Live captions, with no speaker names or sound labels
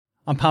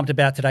I'm pumped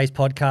about today's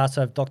podcast.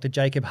 I have Dr.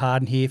 Jacob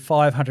Harden here,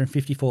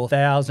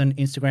 554,000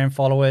 Instagram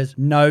followers,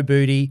 no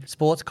booty,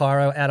 sports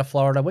chiro out of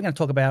Florida. We're going to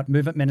talk about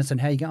movement medicine.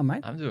 How you going,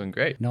 mate? I'm doing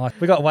great. Nice.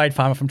 We got Wade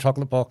Farmer from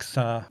Chocolate Box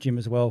Gym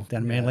as well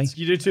down in Manly.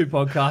 You do 2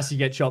 podcasts, you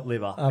get chopped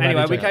liver.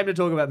 Anyway, we came to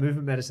talk about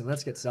movement medicine.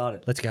 Let's get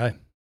started. Let's go.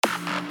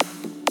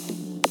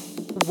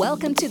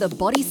 Welcome to the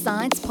Body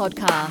Science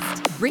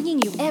Podcast,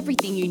 bringing you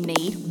everything you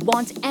need,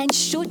 want, and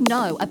should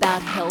know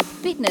about health,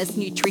 fitness,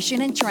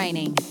 nutrition, and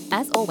training.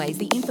 As always,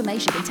 the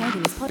information contained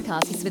in this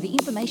podcast is for the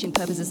information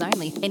purposes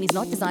only and is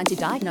not designed to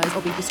diagnose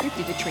or be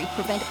prescriptive to treat,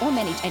 prevent, or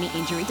manage any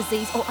injury,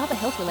 disease, or other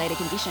health-related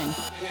condition.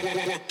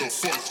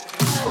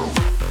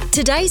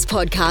 Today's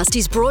podcast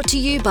is brought to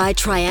you by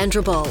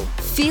Triandrabol.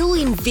 Feel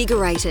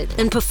invigorated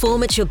and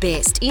perform at your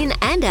best in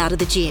and out of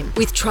the gym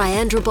with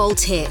Triandrabol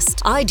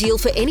Test. Ideal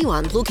for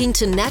anyone looking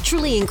to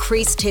naturally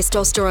increase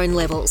testosterone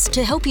levels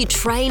to help you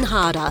train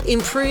harder,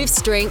 improve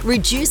strength,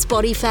 reduce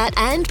body fat,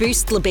 and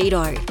boost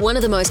libido. One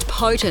of the most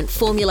potent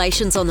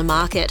formulations on the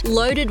market,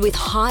 loaded with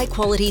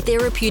high-quality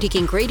therapeutic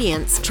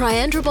ingredients,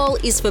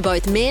 Triandrabol is for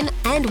both men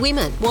and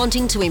women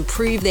wanting to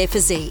improve their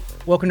physique.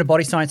 Welcome to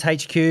Body Science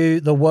HQ,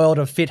 the world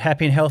of fit,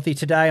 happy and healthy.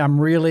 Today, I'm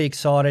really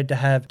excited to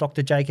have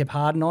Dr. Jacob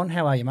Harden on.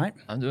 How are you, mate?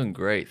 I'm doing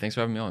great. Thanks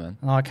for having me on, man.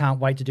 Oh, I can't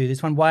wait to do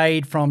this one.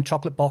 Wade from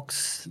Chocolate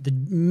Box, the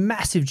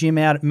massive gym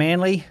out at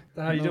Manly.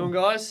 How you doing,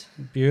 guys?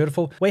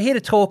 Beautiful. We're here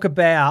to talk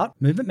about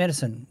movement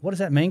medicine. What does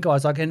that mean,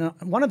 guys?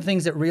 One of the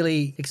things that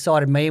really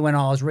excited me when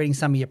I was reading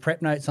some of your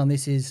prep notes on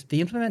this is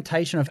the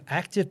implementation of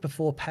active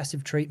before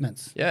passive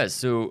treatments. Yeah,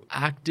 so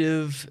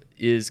active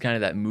is kind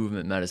of that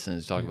movement medicine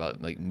is talking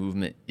about, like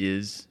movement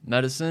is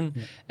medicine.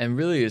 Yeah. And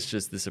really it's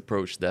just this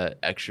approach that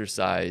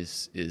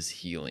exercise is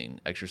healing.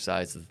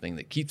 Exercise is the thing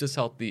that keeps us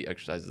healthy.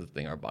 Exercise is the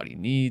thing our body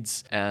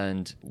needs.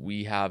 And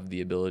we have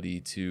the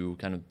ability to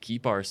kind of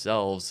keep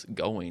ourselves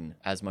going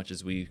as much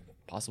as we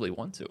possibly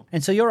want to.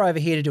 And so you're over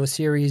here to do a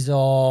series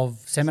of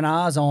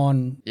seminars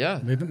on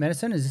movement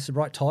medicine. Is this the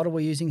right title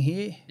we're using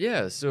here?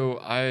 Yeah, so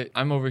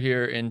I'm over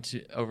here in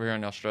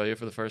Australia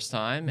for the first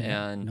time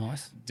and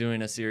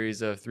doing a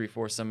series of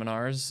 3-4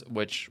 seminars,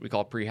 which we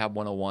call pre-hab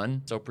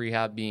 101. So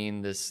pre-hab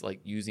being this like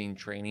using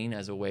training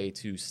as a way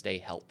to stay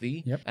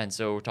healthy. Yep. And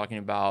so we're talking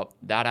about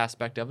that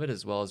aspect of it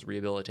as well as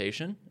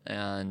rehabilitation,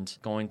 and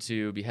going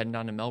to be heading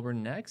down to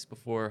Melbourne next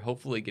before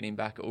hopefully getting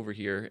back over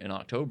here in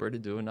October to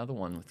do another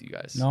one with you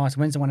guys. Nice.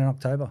 When's the one in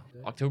October?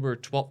 October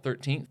 12th,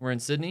 13th. We're in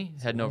Sydney,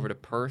 heading over to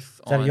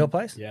Perth. Is that at your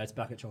place? Yeah, it's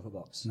back at Chocolate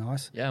Box.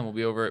 Nice. Yeah, and we'll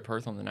be over at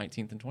Perth on the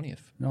 19th and 20th.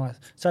 Nice.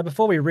 So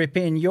before we rip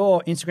in,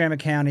 your Instagram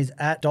account is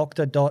at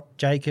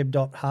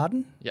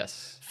dr.jacob.harden.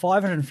 Yes.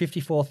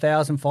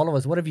 554,000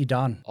 followers. What have you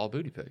done? All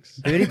booty pics.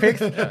 Booty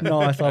pics?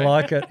 Nice. I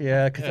like it.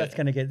 Yeah, because that's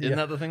going to get... Isn't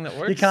that the thing that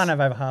works? You can't have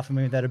over 500,000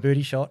 without a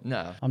booty shot.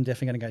 No. I'm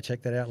definitely going to go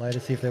check that out later,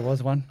 see if there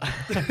was one.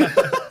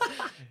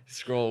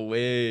 Scroll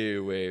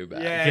way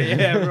back.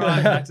 Yeah,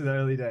 right back to the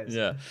early days.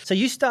 Yeah. So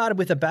you started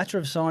with a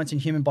Bachelor of Science in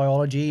Human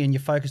Biology and you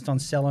focused on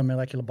cell and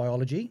molecular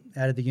biology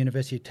out of the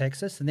University of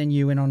Texas, and then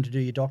you went on to do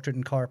your doctorate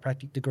in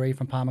chiropractic degree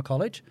from Palmer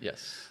College.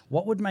 Yes.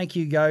 What would make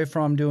you go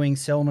from doing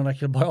cell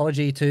molecular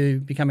biology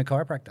to become a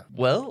chiropractor?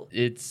 Well,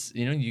 it's,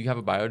 you have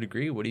a bio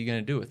degree. What are you going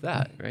to do with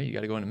that, right? You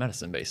got to go into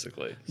medicine,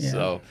 basically. Yeah.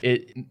 So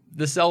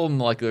the cell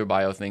molecular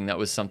bio thing, that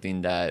was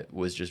something that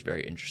was just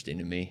very interesting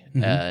to me.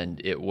 Mm-hmm.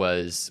 And it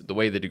was, the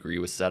way the degree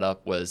was set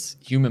up was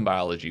human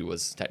biology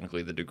was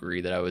technically the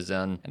degree that I was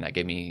in. And that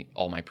gave me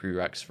all my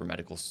prereqs for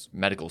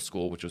medical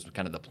school, which was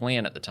kind of the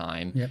plan at the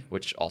time,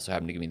 which also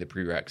happened to give me the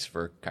prereqs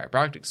for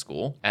chiropractic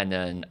school. And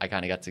then I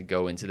kind of got to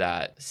go into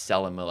that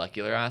cell and molecular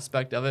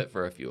aspect of it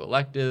for a few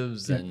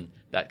electives, and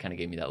that kind of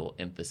gave me that little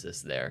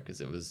emphasis there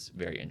because it was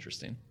very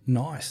interesting.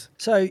 Nice.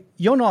 So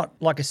you're not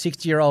like a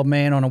 60-year-old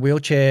man on a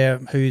wheelchair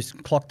who's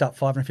clocked up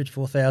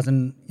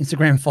 554,000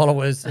 Instagram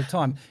followers at the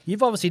time.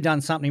 You've obviously done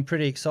something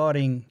pretty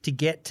exciting to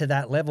get to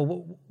that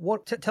level.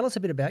 Tell us a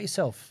bit about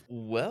yourself.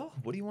 Well,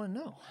 what do you want to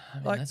know? I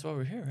mean, that's why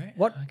we're here,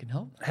 right? I can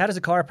help. How does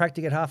a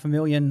chiropractor get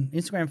 500,000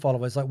 Instagram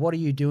followers? Like, what are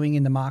you doing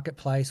in the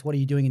marketplace? What are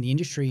you doing in the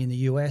industry in the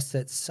US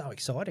that's so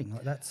exciting?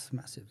 Like, that's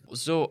massive.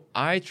 So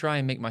I try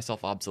and make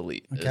myself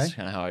obsolete. Is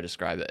kind of how I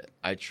describe it.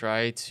 I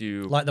try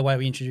to... Like the way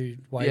we introduced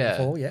Wade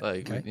before? Yeah.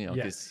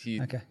 Because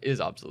he is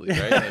obsolete,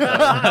 right? Is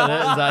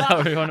that how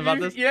we're going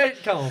about this? Yeah,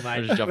 come on, mate.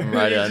 We're just jumping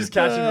right in. Just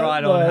catching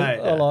right on, hey.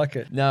 I like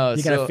it. No,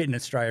 You're going to fit in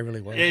Australia really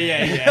well.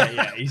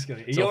 Yeah.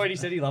 He already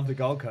said he loved the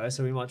Gold Coast,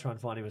 so we might try and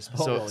find him a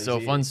spot. So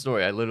fun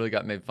story. I literally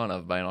got made fun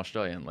of by an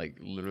Australian, like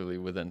literally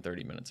within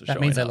 30 minutes of showing up.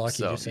 That means they like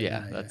you. So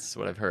that's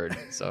what I've heard.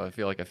 So I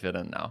feel like I fit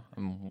in now.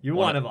 You're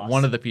one of us.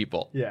 One of the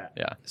people. Yeah.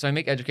 So I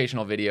make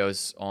educational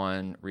videos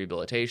on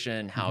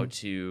rehabilitation, how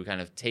to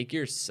kind of take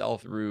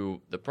yourself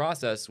through the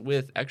process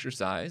with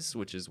exercise,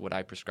 which is what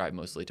I prescribe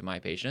mostly to my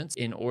patients,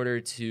 in order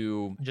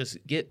to just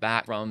get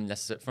back from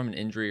an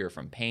injury or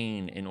from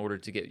pain in order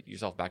to get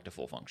yourself back to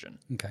full function.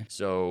 Okay.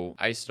 So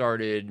I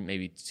started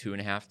maybe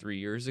 2.5, 3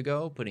 years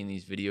ago, putting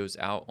these videos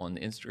out on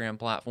the Instagram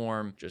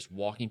platform, just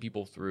walking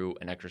people through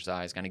an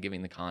exercise, kind of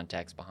giving the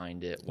context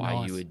behind it,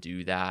 why you would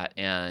do that.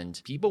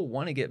 And people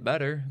want to get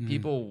better.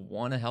 People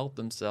want to help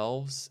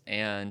themselves,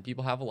 and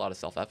people have a lot of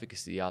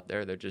self-efficacy out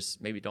there. They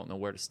just maybe don't know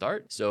where to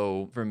start.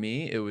 So for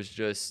me, it was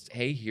just,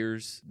 hey,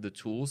 here's the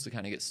tools to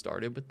kind of get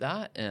started with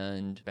that,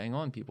 and bang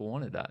on, people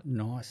wanted that.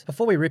 Nice.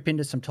 Before we rip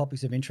into some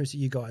topics of interest that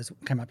you guys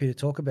came up here to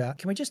talk about,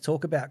 can we just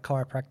talk about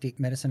chiropractic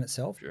medicine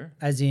itself? Sure.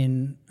 As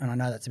in, and I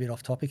know that's a bit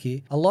off topic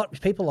here, a lot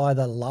of people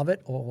either love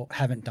it or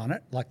haven't done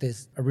it. Like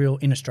there's a real,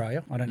 in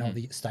Australia, I don't know what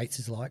the States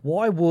is like.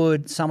 Why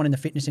would someone in the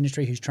fitness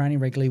industry who's training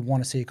regularly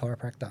want to see a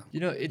chiropractor? You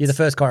know, you're the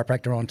first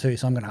chiropractor on too,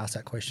 so I'm going to ask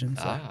that question.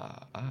 So.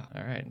 All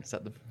right. Got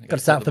to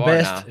start with the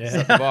best. Yeah.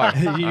 Set the bar.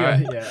 All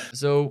right. Yeah.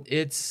 So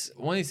it's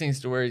one of these things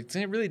to where it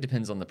really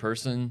depends on the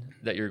person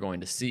that you're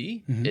going to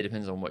see. It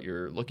depends on what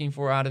you're looking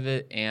for out of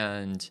it,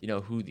 and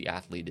who the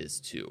athlete is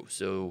too.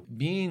 So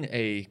being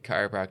a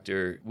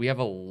chiropractor, we have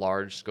a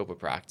large scope of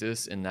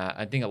practice in that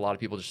I think a lot of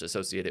people just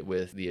associate it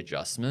with the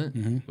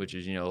adjustment, which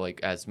is, like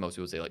as most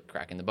people say, like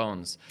cracking the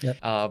bones. Yep.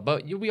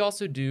 But we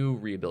also do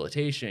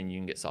rehabilitation. You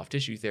can get soft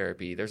tissue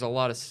therapy. There's a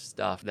lot of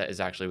stuff that is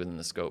actually within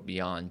the scope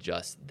beyond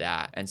just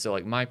that. And so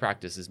like my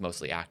practice is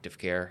mostly active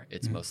care.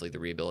 It's mostly the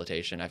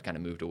rehabilitation. I've kind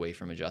of moved away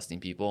from adjusting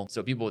people.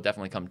 So people will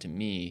definitely come to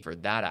me for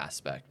that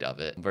aspect of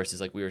it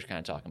versus like we were kind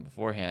of talking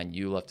beforehand,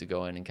 you love to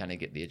go in and kind of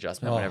get the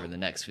adjustment whenever the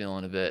neck's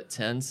feeling a bit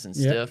tense and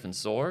stiff and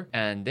sore.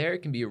 And there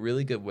can be a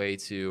really good way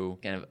to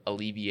kind of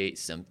alleviate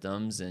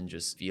symptoms and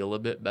just feel a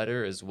bit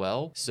better as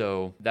well.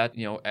 So that,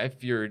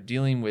 if you're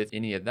dealing with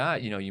any of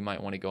that, you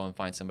might want to go and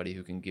find somebody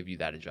who can give you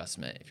that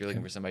adjustment. If you're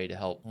looking for somebody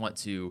to want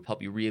to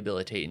help you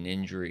rehabilitate an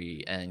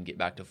injury and get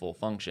back to full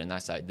function,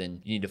 that side,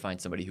 then you need to find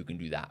somebody who can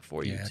do that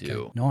for you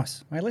too.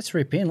 Nice. Hey, let's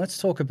rip in. Let's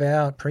talk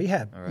about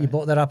pre-hab. Right. You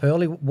brought that up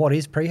early. What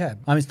is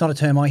pre-hab? It's not a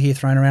term I hear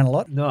thrown around a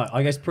lot. No,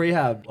 I guess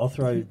pre-hab I'll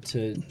throw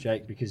to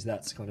Jake because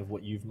that's kind of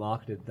what you've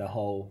marketed the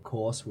whole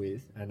course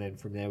with, and then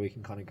from there we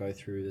can kind of go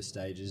through the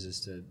stages as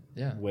to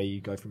where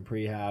you go from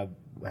pre-hab,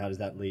 how does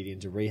that lead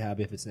into rehab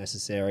if it's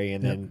necessary,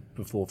 and then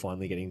before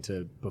finally getting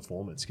to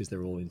performance because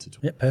they're all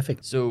intertwined. Yep,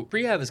 perfect. So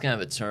prehab is kind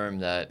of a term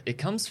that it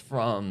comes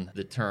from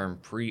the term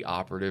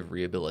pre-operative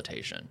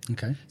rehabilitation.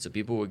 Okay. So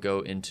people were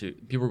going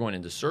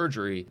into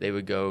surgery, they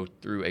would go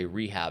through a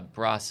rehab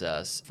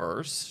process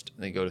first.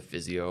 They go to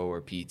physio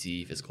or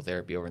PT, physical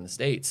therapy over in the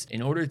States,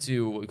 in order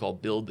to what we call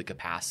build the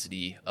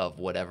capacity of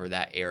whatever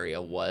that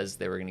area was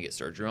they were going to get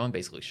surgery on,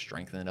 basically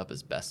strengthen it up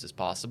as best as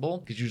possible.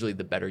 Because usually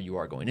the better you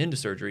are going into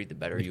surgery, the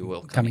better you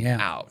will coming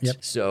out. Yep.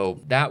 So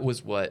that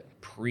was what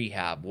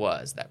prehab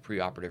was, that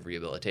preoperative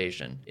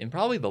rehabilitation. In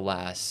probably the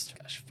last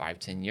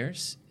 5-10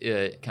 years,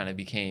 it kind of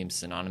became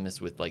synonymous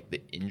with like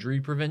the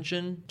injury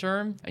prevention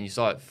term, and you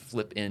saw it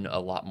flip in a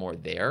lot more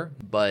there.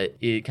 But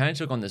it kind of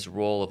took on this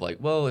role of like,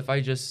 well, if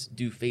I just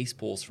do face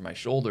pulls for my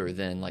shoulder,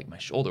 then like my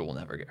shoulder will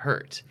never get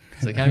hurt.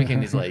 So it kind of became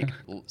these like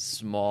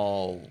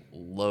small,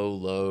 low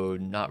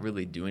load, not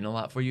really doing a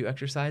lot for you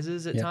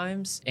exercises at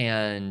times.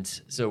 And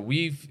so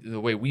the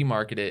way we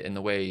market it and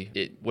the way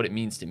what it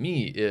means to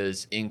me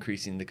is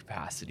increasing the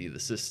capacity of the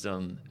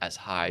system as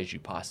high as you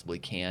possibly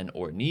can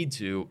or need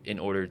to in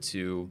order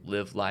to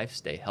live life,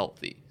 stay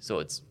healthy. So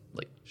it's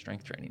like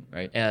strength training,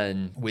 right?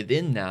 And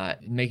within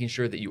that, making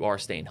sure that you are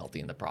staying healthy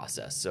in the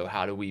process. So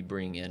how do we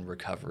bring in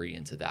recovery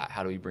into that?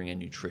 How do we bring in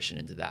nutrition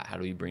into that? How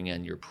do we bring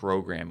in your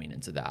programming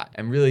into that?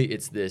 And really,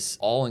 it's this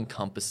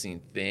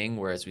all-encompassing thing,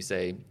 whereas we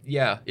say,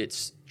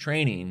 it's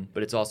training,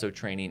 but it's also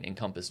training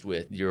encompassed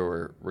with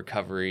your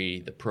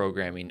recovery, the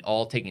programming,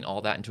 taking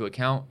all that into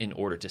account in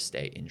order to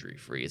stay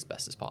injury-free as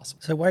best as possible.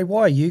 So Wade,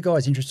 why are you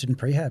guys interested in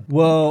prehab?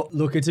 Well,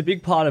 look, it's a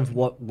big part of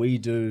what we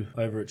do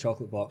over at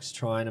Chocolate Box,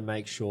 trying to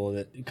make sure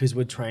that, because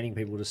we're training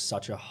people to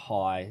such a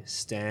high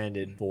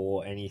standard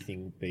for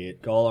anything, be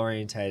it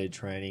goal-orientated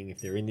training,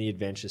 if they're in the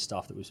adventure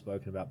stuff that we've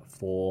spoken about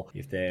before,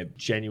 if they're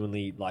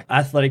genuinely like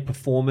athletic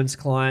performance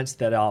clients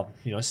that are,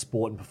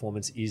 sport and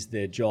performance is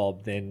their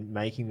job, then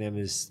making them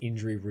as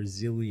injury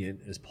resilient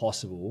as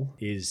possible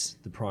is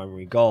the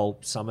primary goal.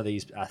 Some of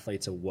these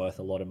athletes are worth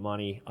a lot of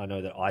money. I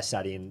know that I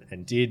sat in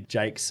and did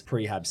Jake's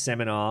prehab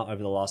seminar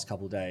over the last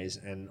couple of days,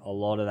 and a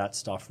lot of that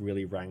stuff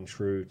really rang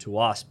true to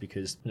us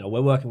because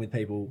we're working with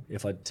people.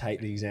 If I take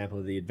the example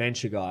of the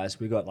adventure guys,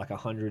 we got like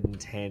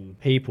 110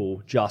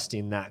 people just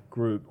in that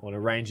group on a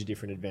range of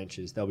different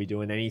adventures. They'll be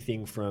doing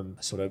anything from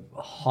sort of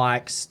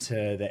hikes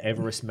to the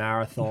Everest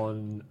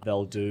Marathon.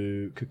 They'll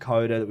do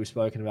Kokoda that we've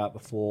spoken about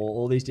before,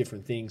 all these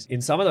different things. In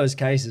some of those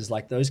cases,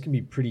 like those can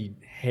be pretty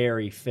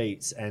hairy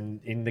feats. And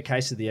in the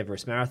case of the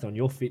Everest Marathon,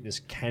 your fitness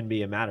can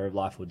be a matter of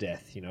life or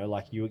death.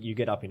 Like you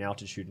get up in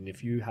altitude, and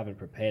if you haven't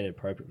prepared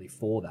appropriately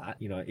for that,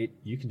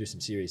 you can do some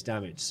serious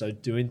damage. So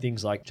doing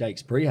things like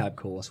Jake's prehab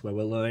course where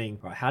we're learning,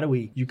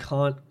 right, you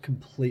can't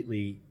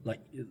completely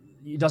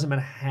it doesn't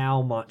matter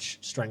how much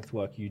strength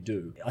work you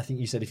do. I think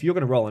you said if you're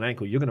going to roll an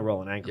ankle, you're going to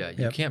roll an ankle. Yeah,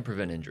 you can't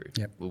prevent injury.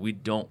 Well, we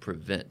don't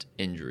prevent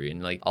injury.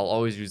 And like I'll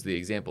always use the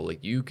example,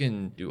 like you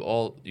can do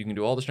all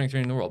the strength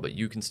training in the world, but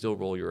you can still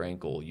roll your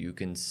ankle. You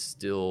can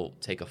still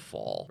take a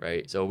fall,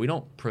 right? So we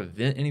don't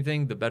prevent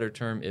anything. The better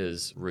term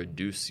is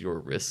reduce your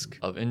risk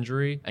of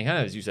injury. And kind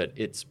of as you said,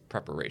 it's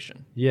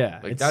preparation. Yeah.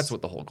 Like that's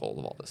what the whole goal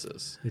of all this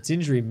is. It's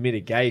injury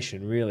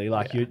mitigation, really.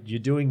 Like you're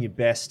doing your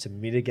best to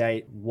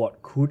mitigate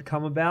what could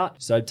come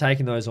about. So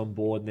taking those on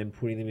board and then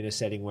putting them in a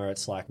setting where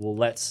it's like, well,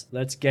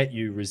 let's get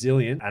you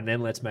resilient and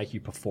then let's make you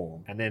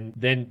perform. And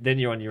then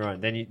you're on your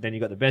own. Then you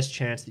got the best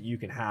chance that you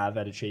can have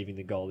at achieving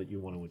the goal that you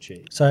want to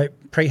achieve. So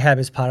prehab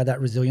is part of that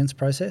resilience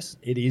process?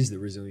 It is the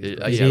resilience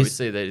process. Yeah, I would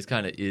say that it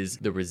kind of is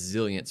the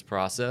resilience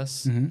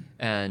process.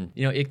 And,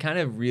 it kind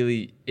of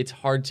really, it's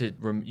hard to,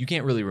 you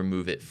can't really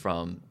remove it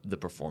from the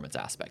performance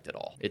aspect at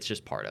all. It's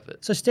just part of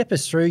it. So step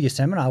us through your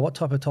seminar. What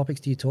type of topics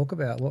do you talk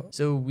about?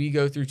 So we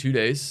go through 2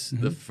 days.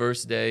 The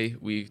first day,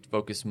 we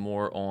focus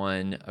more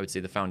on, I would say,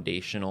 the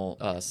foundational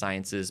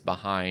sciences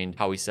behind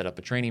how we set up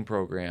a training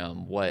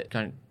program,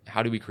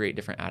 how do we create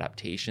different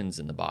adaptations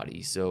in the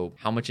body? So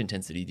how much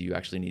intensity do you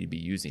actually need to be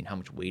using? How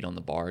much weight on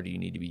the bar do you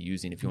need to be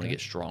using if you want to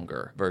get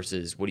stronger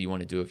versus what do you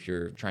want to do if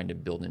you're trying to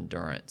build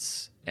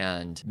endurance?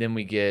 And then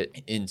we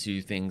get into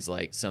things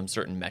like some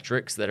certain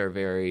metrics that are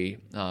very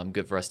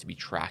good for us to be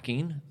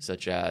tracking,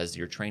 such as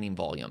your training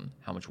volume,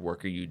 how much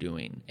work are you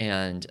doing,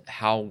 and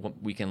how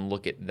we can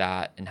look at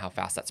that and how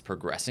fast that's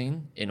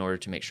progressing in order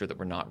to make sure that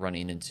we're not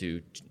running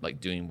into like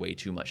doing way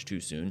too much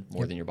too soon,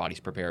 more than your body's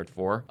prepared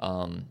for.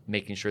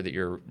 Making sure that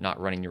you're not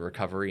running your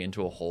recovery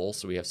into a hole.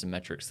 So we have some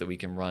metrics that we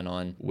can run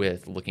on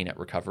with looking at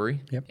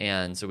recovery.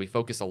 And so we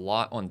focus a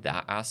lot on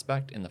that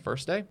aspect in the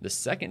first day. The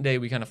second day,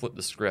 we kind of flip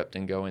the script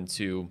and go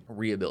into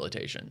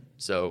rehabilitation.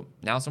 So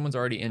now someone's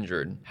already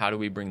injured. How do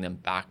we bring them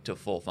back to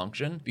full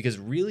function? Because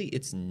really,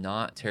 it's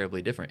not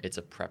terribly different. It's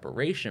a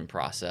preparation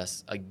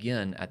process.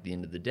 Again, at the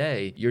end of the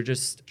day, you're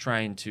just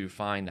trying to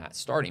find that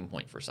starting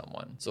point for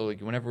someone. So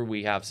like whenever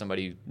we have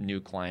somebody new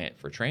client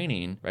for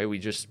training, right, we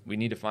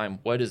need to find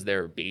what is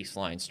their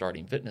baseline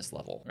starting fitness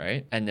level,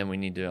 right? And then we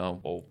need to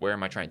know, well, where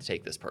am I trying to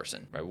take this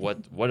person, right?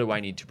 What do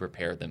I need to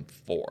prepare them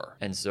for?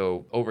 And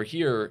so over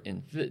here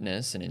in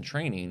fitness and in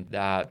training,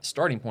 that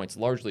starting point's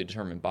largely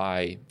determined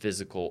by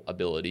physical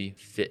ability,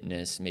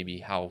 fitness, maybe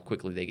how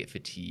quickly they get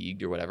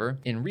fatigued or whatever.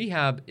 In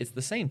rehab, it's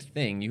the same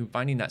thing. You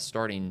finding that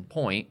starting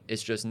point,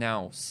 it's just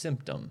now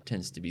symptom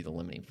tends to be the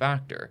limiting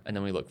factor. And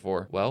then we look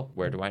for, well,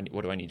 what do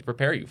I need to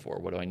prepare you for?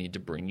 What do I need to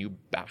bring you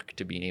back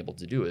to being able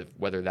to do it?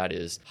 Whether that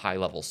is high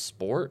level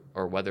sport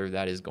or whether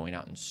that is going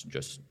out and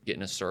just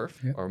getting a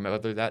surf or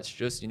whether that's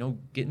just,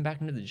 getting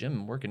back into the gym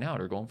and working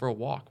out or going for a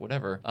walk,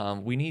 whatever.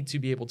 We need to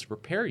be able to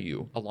prepare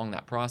you along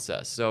that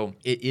process. So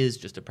it is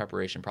just a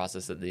preparation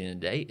process at the end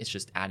of the day. It's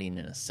just adding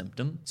in a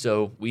symptom.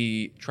 So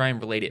we try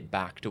and relate it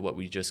back to what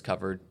we just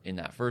covered in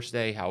that first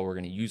day, how we're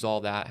going to use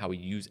all that, how we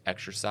use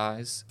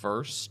exercise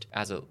first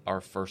as our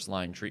first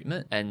line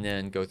treatment, and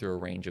then go through a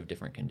range of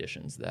different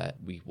conditions that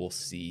we will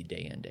see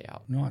day in, day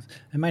out. Nice.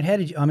 And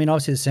mate,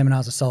 obviously the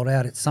seminars are sold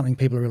out. It's something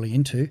people are really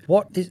into.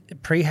 What is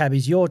prehab?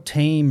 Is your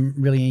team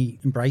really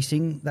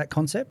embracing that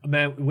concept?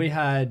 Man,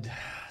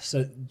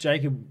 so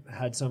Jacob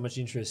had so much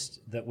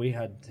interest that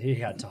he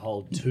had to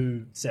hold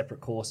 2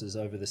 separate courses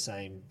over the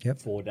same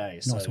 4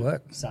 days. Nice so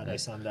work. Saturday,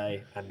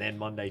 Sunday, and then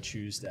Monday,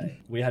 Tuesday.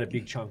 We had a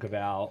big chunk of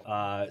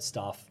our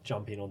staff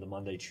jump in on the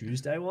Monday,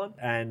 Tuesday one.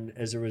 And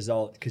as a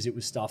result, because it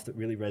was stuff that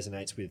really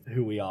resonates with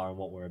who we are and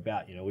what we're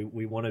about,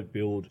 we want to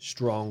build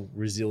strong,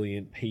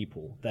 resilient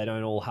people. They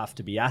don't all have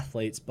to be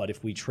athletes, but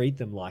if we treat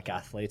them like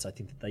athletes, I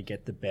think that they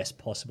get the best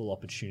possible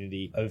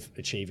opportunity of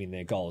achieving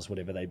their goals,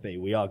 whatever they be.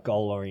 We are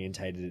goal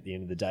orientated at the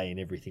end of the day in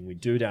everything we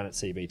do down at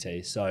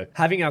CBT. So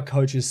having our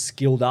coaches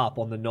skilled up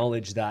on the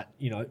knowledge that,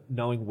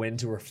 knowing when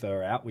to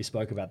refer out. We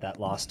spoke about that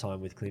last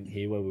time with Clint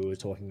here where we were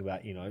talking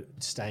about,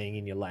 staying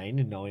in your lane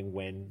and knowing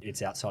when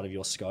it's outside of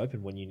your scope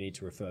and when you need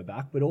to refer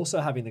back, but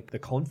also having the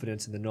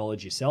confidence and the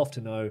knowledge yourself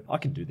to know, I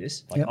can do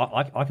this. Like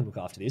I can look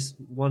after this.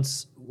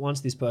 Once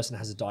this person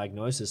has a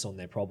diagnosis on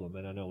their problem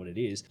and I know what it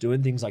is,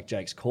 doing things like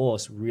Jake's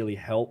course really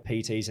help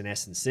PTs and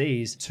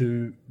S&Cs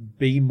to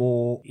be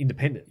more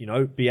independent,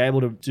 be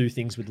able to do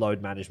things with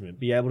load management,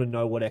 be able to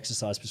know what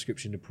exercise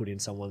prescription to put in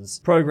someone's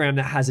program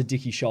that has a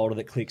dicky shoulder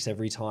that clicks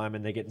every time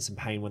and they're getting some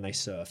pain when they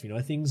surf.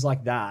 Things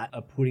like that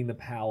are putting the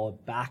power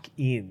back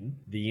in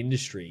the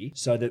industry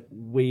so that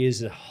we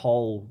as a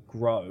whole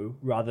grow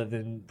rather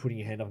than putting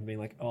your hand up and being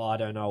like, oh, I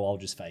don't know, I'll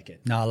just fake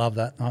it. No, I love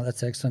that. Oh,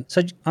 that's excellent.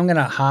 So I'm going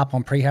to harp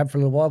on prehab for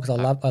a little while because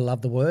I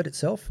love the word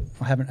itself.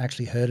 I haven't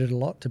actually heard it a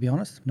lot, to be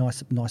honest.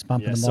 Nice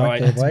bump in the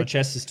mic. My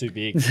chest is too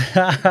big.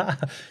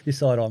 You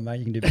side on, mate.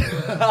 You can do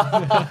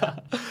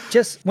better.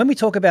 Just when we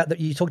talk about that,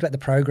 you talked about the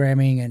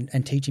programming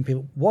and teaching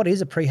people. What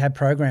is a prehab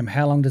program?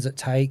 How long does it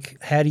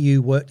take? How do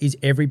you work? Is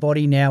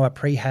everybody now a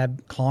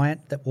prehab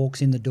client that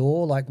walks in the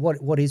door? Like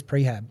what is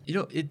prehab?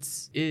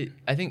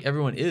 I think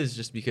everyone is,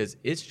 just because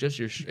it's just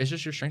your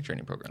strength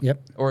training program.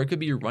 Yep. Or it could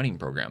be your running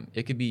program.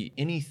 It could be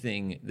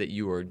anything that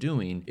you are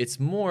doing. It's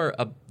more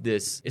of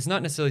this. It's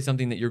not necessarily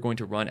something that you're going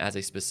to run as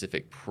a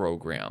specific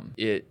program.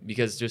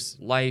 Because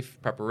just life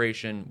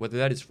preparation, whether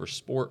that is for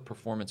sport,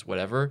 performance,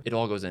 whatever, it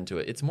all goes into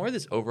it. It's more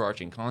this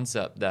overarching concept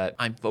that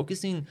I'm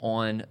focusing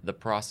on the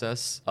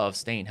process of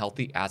staying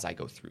healthy as I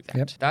go through that.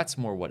 Yep. That's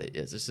more what it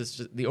is. It's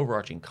just the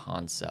overarching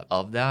concept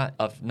of that,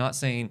 of not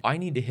saying I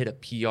need to hit a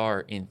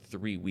PR in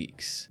 3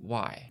 weeks.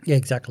 Why? Yeah,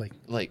 exactly.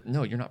 Like,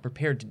 no, you're not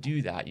prepared to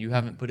do that. You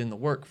haven't put in the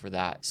work for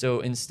that. So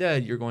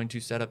instead, you're going to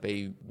set up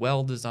a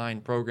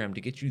well-designed program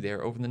to get you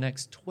there over the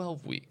next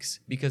 12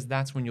 weeks, because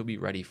that's when you'll be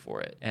ready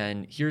for it.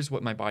 And here's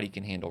what my body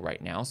can handle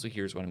right now. So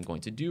here's what I'm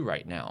going to do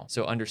right now.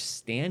 So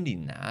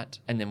understanding that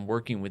and then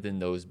working within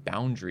those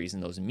boundaries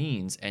and those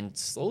means, and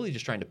slowly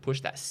just trying to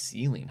push that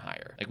ceiling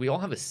higher. Like, we all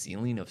have a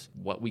ceiling of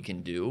what we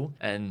can do.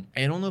 And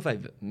I don't know if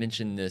I've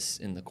mentioned this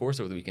in the course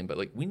over the weekend, but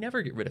like, we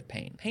never get rid of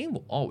pain. Pain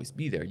will always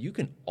be there. You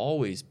can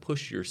always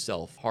push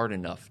yourself hard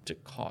enough to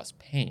cause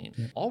pain.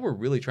 Yeah. All we're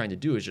really trying to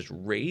do is just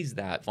raise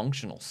that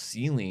functional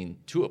ceiling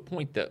to a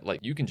point that like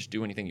you can just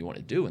do anything you want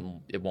to do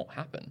and it won't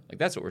happen. Like,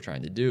 that's what we're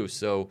trying to do.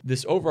 So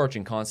this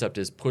overarching concept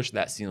is push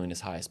that ceiling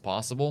as high as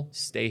possible,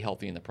 stay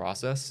healthy in the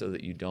process so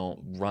that you don't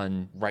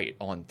run right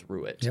on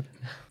through it. Yep.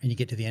 And you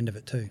get to the end of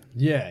it too.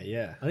 Yeah.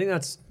 I think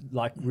that's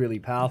like really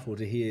powerful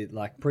to hear.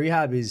 Like,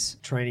 prehab is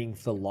training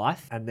for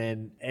life, and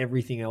then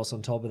everything else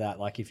on top of that.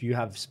 Like, if you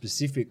have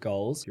specific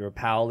goals, you're a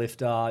power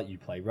lifter, you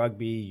play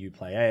rugby, you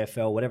play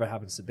AFL, whatever it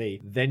happens to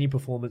be, then your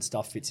performance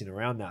stuff fits in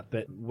around that.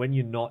 But when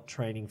you're not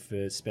training for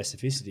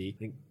specificity, I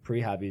think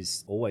prehab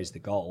is always the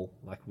goal.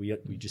 Like, we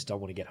just don't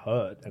want to get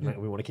hurt, and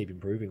we want to keep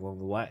improving along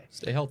the way.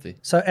 Stay healthy.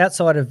 So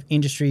outside of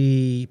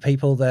industry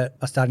people that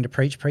are starting to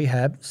preach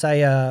prehab,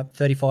 say a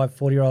 35,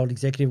 40-year-old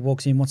executive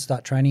walks in, wants to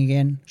start training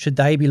again, should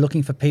they be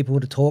looking for people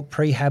to talk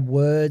prehab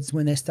words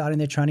when they're starting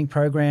their training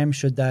program?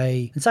 Should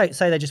they, and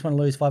say they just want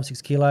to lose 5 or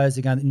 6 kilos,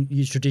 they're going to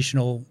use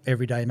traditional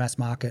everyday mass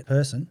market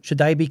person, should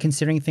they be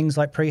considering things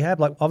like prehab?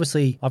 Like,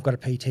 obviously I've got a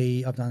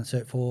PT, I've done a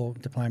Cert 4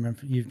 diploma,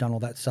 you've done all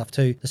that stuff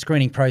too. The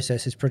screening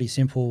process is pretty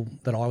simple.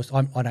 That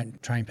I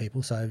don't train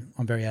people, so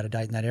I'm very out of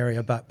date in that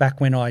area. But back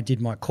when I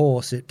did my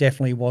course, it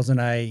definitely wasn't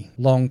a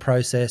long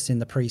process in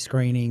the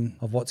pre-screening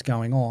of what's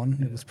going on.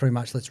 It was pretty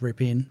much let's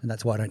rip in, and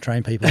that's why I don't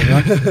train people.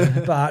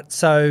 But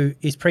so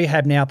is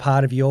prehab now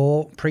part of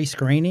your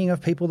pre-screening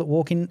of people that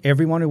walk in,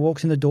 everyone who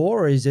walks in the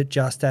door, or is it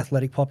just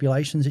athletic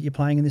populations that you're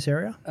playing in this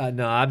area?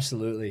 No,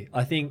 absolutely.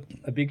 I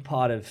think a big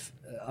part of,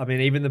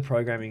 even the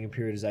programming and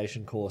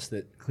periodization course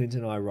that Clint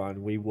and I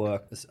run, we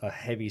work a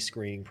heavy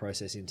screening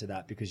process into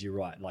that, because you're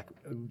right. Like,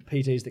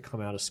 PTs that come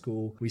out of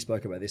school, we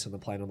spoke about this on the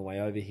plane on the way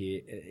over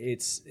here.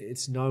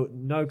 It's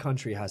no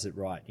country has it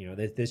right. You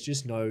know, there's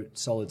just no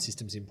solid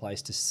systems in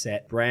place to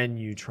set brand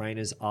new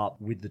trainers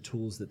up with the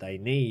tools that they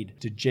need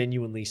to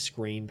genuinely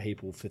screen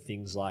people for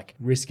things like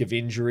risk of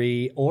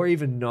injury, or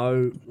even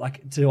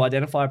to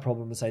identify a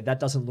problem and say that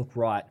doesn't look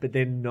right, but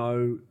then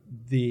know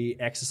the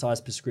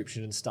exercise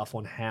prescription and stuff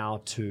on how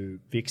to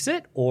fix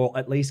it, or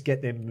at least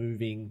get them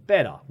moving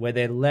better, where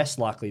they're less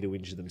likely to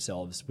injure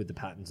themselves with the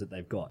patterns that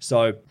they've got.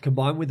 So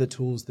combined with the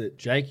tools that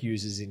Jake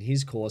uses in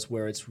his course,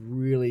 where it's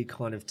really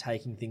kind of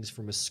taking things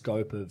from a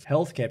scope of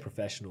healthcare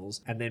professionals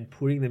and then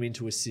putting them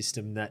into a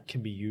system that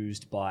can be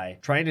used by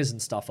trainers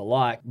and stuff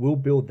alike, we'll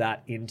build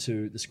that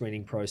into the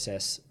screening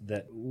process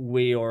that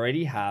we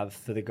already have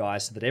for the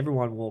guys, so that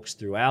everyone walks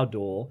through our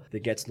door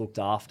that gets looked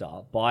after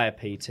by a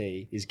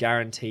PT is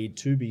guaranteed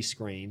to be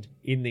screened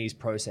in these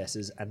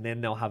processes, and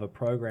then they'll have a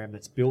program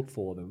that's built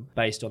for them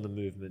based on the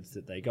movements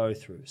that they go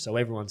through. So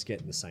everyone's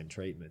getting the same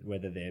treatment,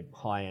 whether they're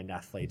high-end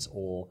athletes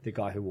or the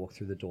guy who walked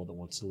through the door that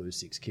wants to lose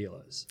 6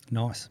 kilos.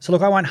 Nice. So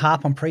look, I won't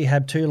harp on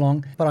prehab too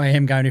long, but I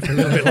am going to for a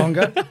little bit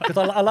longer, because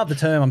I love the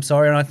term, I'm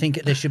sorry, and I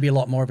think there should be a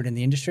lot more of it in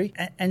the industry.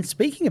 And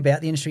speaking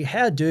about the industry,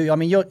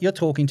 you're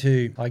talking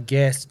to, I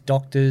guess,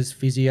 doctors,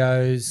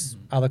 physios,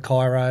 other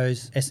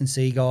chiros,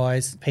 S&C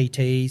guys,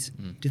 PTs.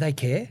 Do they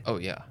care? Oh,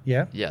 yeah.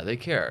 Yeah? Yeah, they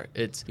care.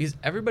 It's because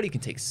everybody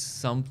can take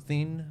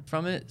something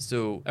from it.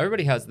 So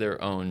everybody has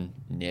their own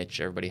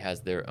niche. Everybody has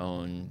the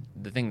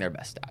thing they're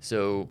best at.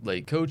 So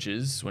like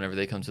coaches, whenever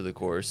they come to the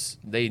course,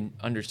 they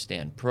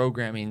understand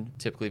programming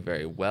typically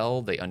very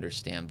well. They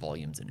understand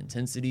volumes and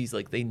intensities.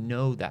 Like, they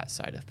know that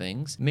side of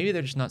things. Maybe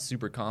they're just not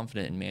super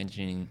confident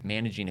in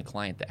managing a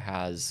client that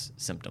has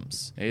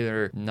symptoms. Maybe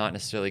they're not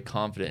necessarily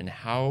confident in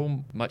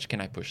how much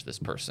can I push this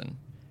person?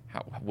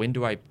 when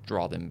do I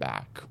draw them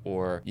back?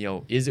 Or,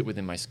 is it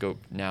within my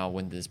scope now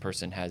when this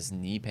person has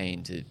knee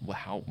pain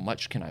how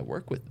much can I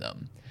work with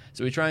them?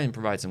 So we try and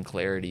provide some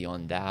clarity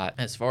on that,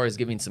 as far as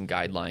giving some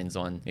guidelines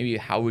on maybe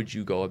how would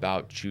you go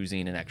about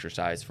choosing an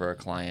exercise for a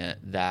client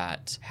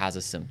that has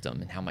a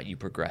symptom, and how might you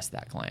progress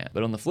that client.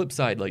 But on the flip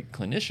side, like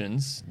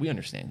clinicians, we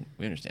understand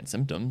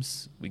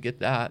symptoms, we get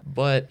that.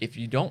 But if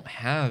you don't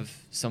have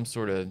some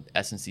sort of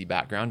S&C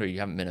background, or you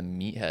haven't been a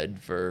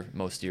meathead for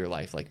most of your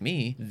life like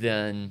me,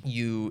 then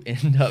you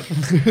end up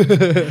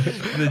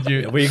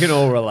we can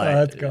all relate.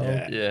 That's cool.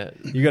 Yeah.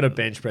 You got a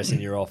bench press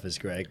in your office,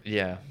 Greg.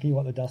 Yeah. Can you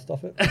wipe the dust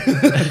off it?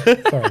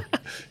 Sorry.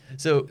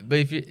 So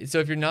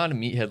if you're not a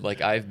meathead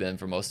like I've been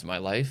for most of my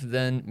life,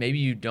 then maybe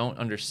you don't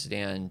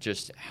understand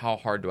just how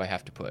hard do I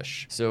have to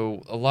push.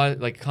 So a lot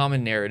of,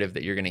 common narrative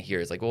that you're going to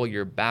hear is like, well,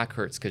 your back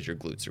hurts because your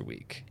glutes are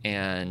weak,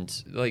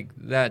 and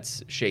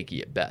that's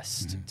shaky at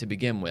best to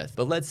begin with.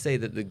 But let's say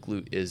that the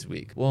glute is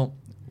weak. Well,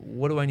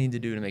 what do I need to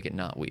do to make it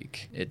not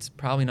weak? It's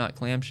probably not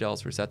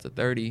clamshells for sets of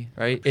 30,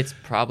 right? It's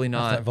probably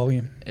not that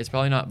volume. It's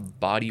probably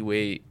not body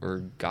weight or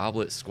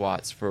goblet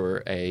squats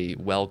for a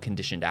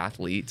well-conditioned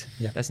athlete.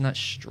 Yeah. That's not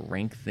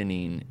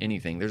strengthening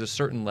anything. There's a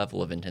certain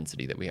level of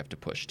intensity that we have to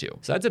push to.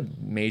 So that's a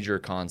major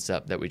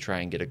concept that we try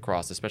and get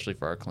across, especially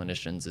for our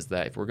clinicians, is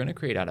that if we're going to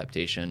create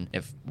adaptation,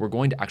 if we're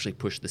going to actually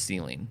push the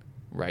ceiling,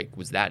 right,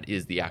 because that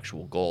is the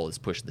actual goal, is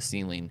push the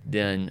ceiling,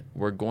 then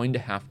we're going to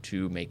have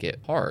to make it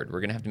hard.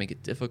 We're going to have to make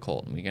it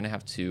difficult, and we're going to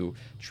have to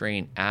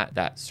train at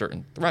that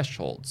certain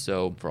threshold.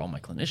 So for all my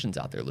clinicians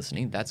out there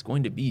listening, that's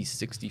going to be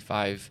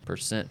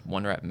 65%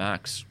 1 rep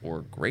max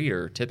or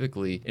greater,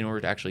 typically, in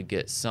order to actually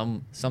get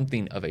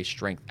something of a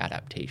strength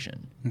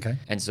adaptation. Okay.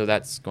 And so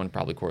that's going to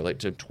probably correlate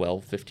to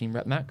 12, 15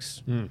 rep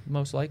max,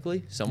 most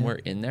likely, somewhere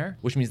in there,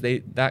 which means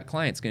that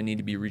client's going to need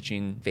to be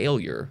reaching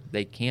failure.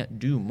 They can't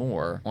do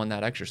more on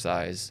that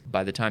exercise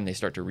by the time they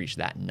start to reach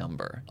that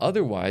number.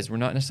 Otherwise, we're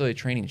not necessarily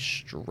training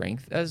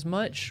strength as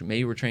much.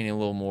 Maybe we're training a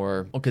little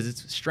more, because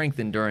it's strength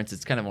endurance,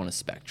 it's kind of on a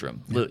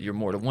spectrum. You're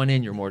more to one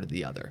end, you're more to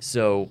the other.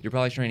 So you're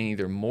probably training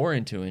either more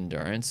into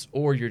endurance,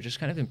 or you're just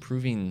kind of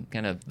improving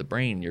kind of the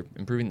brain. You're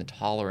improving the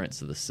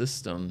tolerance of the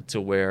system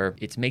to where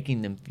it's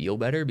making them feel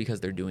better because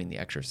they're doing the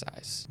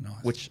exercise,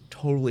 which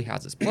totally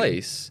has its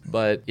place.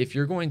 But if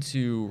you're going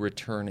to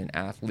return an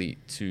athlete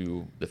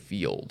to the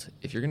field,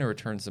 if you're going to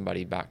return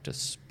somebody back to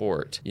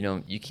sport,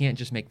 you can't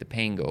just make the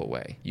pain go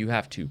away. You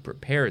have to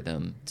prepare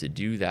them to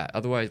do that.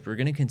 Otherwise, we're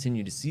going to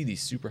continue to see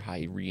these super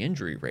high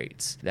re-injury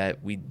rates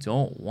that we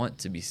don't want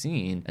to be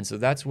seeing. And so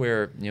that's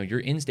where, your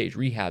end-stage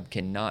rehab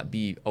cannot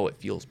be, oh, it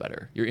feels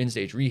better. Your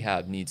end-stage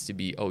rehab needs to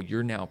be, oh,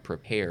 you're now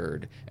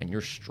prepared and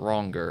you're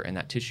stronger, and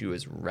that tissue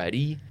is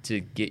ready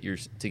to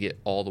get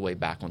all the way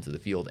back onto the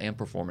field and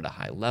perform at a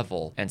high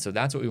level. And so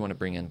that's what we want to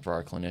bring in for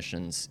our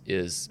clinicians,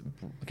 is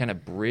kind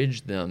of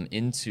bridge them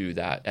into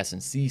that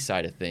S&C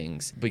side of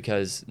things,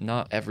 because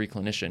not every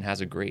clinician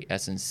has a great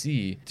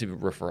S&C to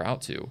refer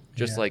out to.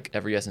 Just like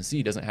every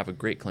S&C doesn't have a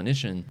great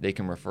clinician they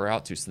can refer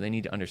out to. So they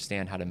need to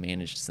understand how to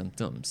manage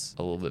symptoms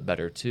a little bit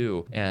better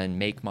too, and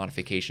make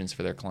modifications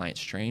for their clients'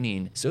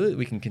 training so that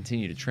we can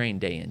continue to train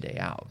day in, day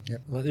out.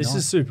 Yep. Well, this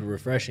is super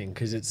refreshing,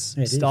 because it's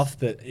stuff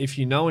that if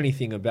you know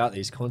anything about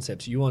these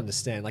concepts, you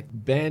understand. Like,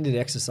 banded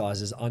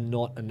exercises are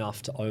not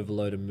enough to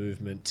overload a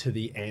movement to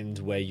the end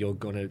where you're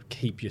going to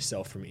keep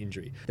yourself from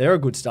injury. They're a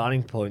good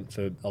starting point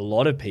for a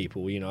lot of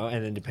people,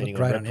 and then depending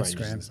on rep ranges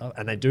and stuff.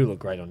 And they do look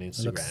great on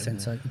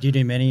Instagram. Do you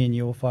do many in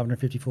your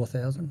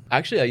 554,000?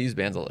 Actually, I use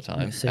bands all the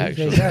time. See,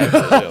 actually,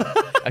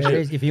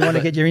 if you want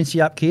to get your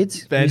Insta up,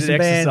 kids, banded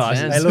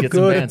exercises. They look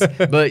good.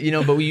 But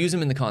we use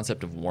them in the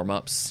concept of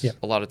warm-ups Yep.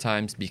 a lot of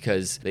times,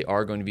 because they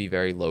are going to be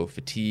very low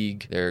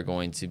fatigue. They're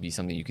going to be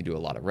something you can do a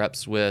lot of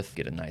reps with,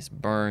 get a nice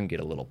burn, get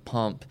a little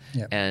pump,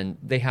 Yep. and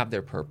they have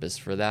their purpose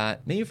for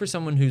that. Maybe for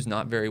someone who's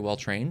not very well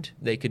trained,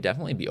 they could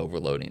definitely be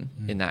overloading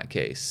in that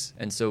case.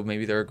 And so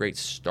maybe they're a great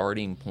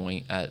starting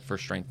point for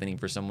strengthening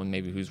for someone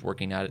maybe who's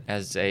working at it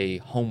as a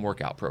home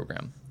workout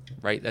program.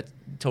 Right? That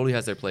totally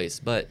has their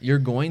place. But you're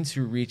going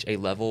to reach a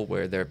level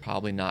where they're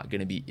probably not going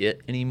to be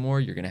it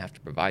anymore. You're going to have to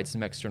provide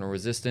some external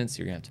resistance.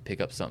 You're going to have to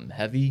pick up something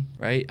heavy,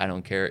 right? I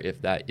don't care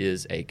if that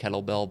is a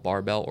kettlebell,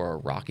 barbell, or a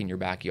rock in your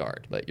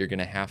backyard, but you're going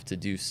to have to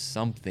do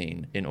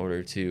something in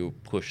order to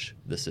push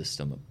the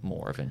system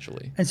more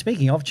eventually. And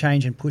speaking of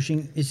change and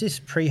pushing, is this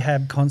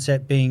prehab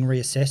concept being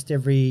reassessed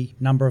every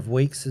number of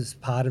weeks as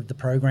part of the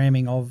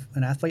programming of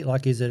an athlete?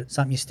 Like, is it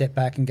something you step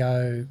back and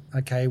go,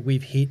 okay,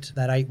 we've hit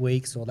that 8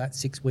 weeks or that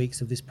 6 weeks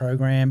of this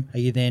program? Are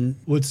you then...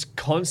 Well, it's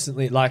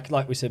constantly, like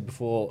we said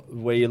before,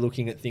 where you're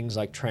looking at things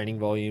like training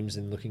volumes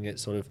and looking at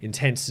sort of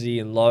intensity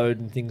and load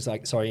and things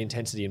like,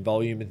 intensity and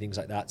volume and things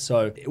like that.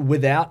 So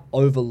without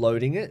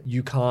overloading it,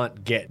 you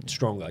can't get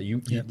stronger.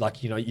 You're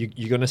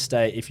going to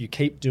stay, if you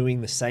keep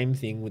doing the same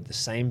thing with the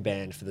same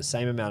band for the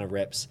same amount of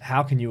reps,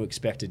 how can you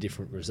expect a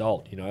different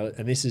result?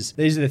 And these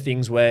are the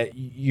things where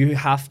you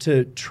have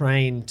to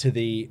train to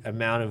the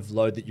amount of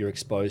load that you're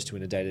exposed to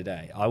in a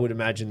day-to-day. I would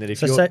imagine that if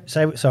sorry,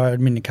 I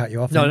didn't mean to cut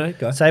you off. No,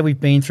 go. Say we've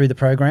been through the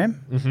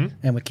program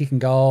and we're kicking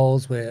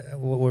goals, we're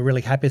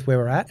really happy with where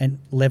we're at, and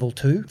level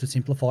 2, to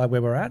simplify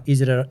where we're at,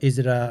 is it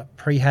a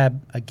prehab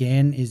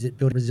again? Is it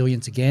build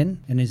resilience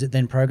again? And is it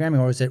then programming,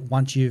 or is it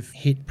once you've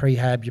hit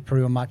prehab, you're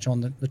pretty much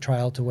on the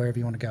trail to wherever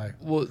you want to go?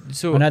 Well,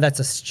 so I know that's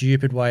a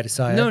stupid way to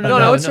say it. No,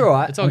 but it's all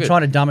right. It's all I'm good.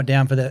 trying to dumb it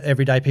down for the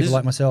everyday people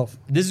like myself.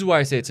 This is why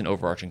I say it's an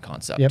overarching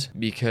concept. Yep.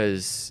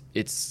 Because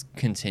it's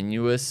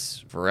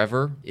continuous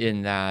forever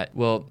in that,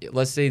 well,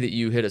 let's say that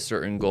you hit a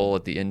certain goal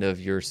at the end of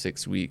your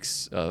 6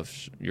 weeks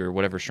of your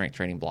whatever strength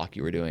training block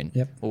you were doing.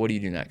 Yep. Well, what do you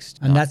do next?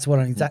 And that's what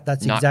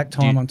that's the exact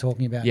time I'm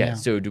talking about Yeah. now.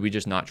 So do we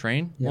just not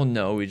train? Yep. Well,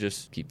 no, we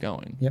just keep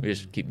going. Yep. We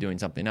just keep doing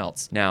something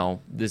else.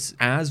 Now,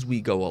 as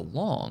we go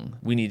along,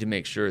 we need to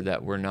make sure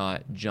that we're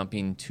not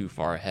jumping too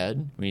far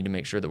ahead. We need to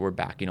make sure that we're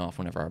backing off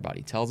whenever our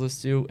body tells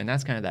us to. And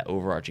that's kind of that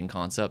overarching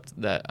concept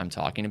that I'm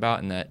talking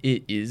about, and that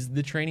it is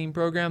the training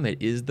program.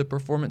 It is the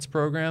performance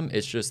program.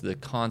 It's just the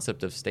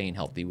concept of staying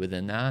healthy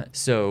within that.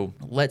 So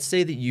let's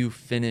say that you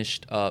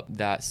finished up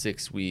that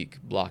 6-week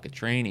block of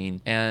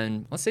training,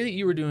 and let's say that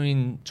you were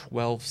doing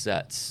 12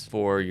 sets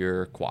for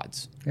your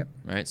quads. Yep.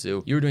 Right.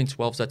 So you were doing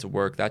 12 sets of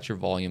work. That's your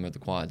volume of the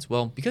quads.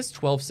 Well, because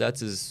 12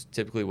 sets is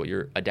typically what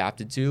you're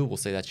adapted to, we'll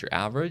say that's your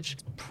average.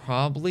 It's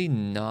probably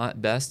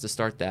not best to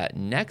start that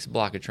next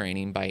block of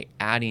training by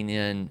adding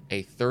in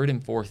a 3rd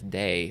and 4th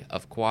day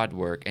of quad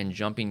work and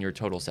jumping your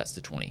total sets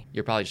to 20.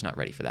 You're probably just not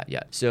ready for that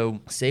yet. So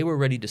say we're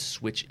ready to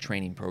switch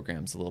training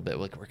programs a little bit.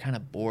 Like we're kind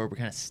of bored. We're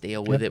kind of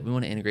stale with it. We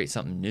want to integrate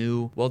something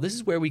new. Well, this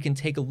is where we can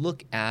take a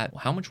look at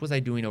how much was I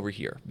doing over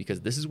here,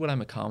 because this is what I'm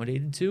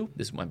accommodated to.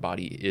 This is what my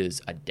body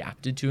is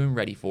adapted to and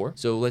ready for.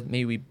 So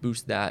maybe we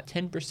boost that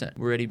 10%.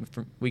 We're ready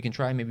for, we can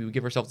try, maybe we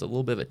give ourselves a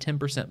little bit of a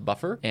 10%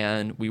 buffer,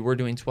 and we were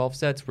doing 12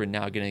 sets. We're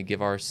now going to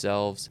give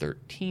ourselves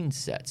 13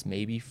 sets,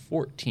 maybe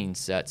 14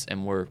 sets,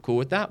 and we're cool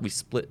with that. We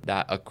split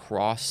that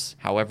across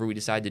however we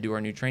decide to do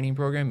our new training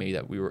program. Maybe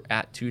that we were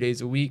at 2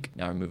 days a week.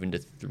 Now we're moving to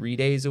 3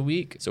 days a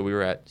week. So we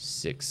were at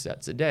 6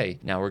 sets a day.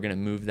 Now we're going to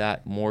move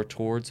that more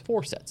towards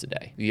 4 sets a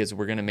day, because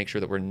we're going to make sure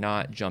that we're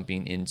not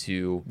jumping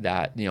into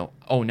that,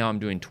 oh, now I'm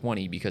doing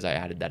 20 because I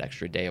added that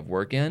extra day of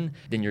work in.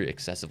 Then you're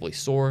excessively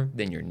sore.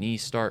 Then your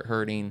knees start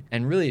hurting.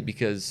 And really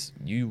because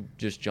you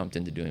just jumped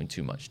into doing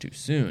too much too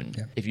soon.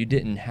 Yeah. If you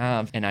didn't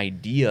have an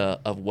idea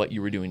of what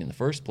you were doing in the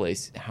first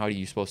place, how are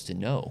you supposed to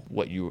know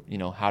what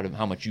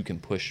how much you can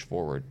push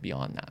forward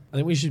beyond that? I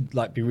think we should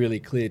be really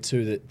clear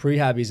too that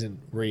prehab isn't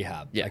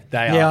rehab. Yeah.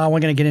 We're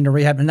going to get into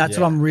rehab, and that's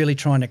what I'm really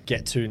trying to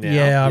get to now.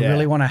 Yeah, I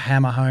really want to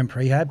hammer home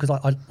prehab, because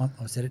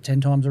I said it 10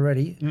 times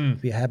already.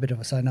 It'd be a habit if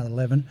I say another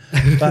 11.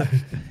 But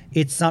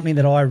it's something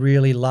that I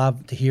really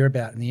love to hear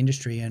about in the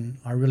industry, and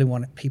I really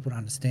want people to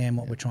understand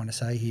what we're trying to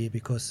say here,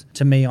 because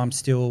to me, I'm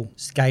still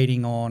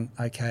skating on,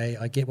 okay,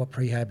 I get what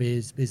prehab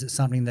is. Is it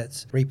something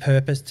that's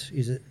repurposed?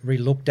 Is it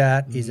re-looked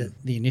at? Is it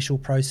the initial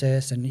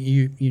process? And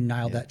you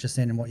nailed that just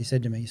then in what you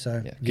said to me.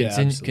 So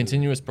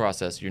continuous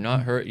process. You're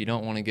not hurt. You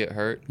don't want to get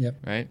hurt. Yep.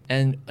 Right.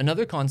 And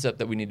another concept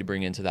that we need to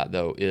bring into that,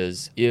 though,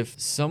 is if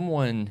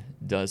someone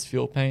does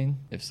feel pain,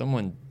 if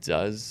someone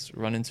does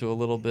run into a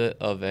little bit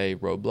of a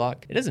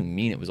roadblock, it doesn't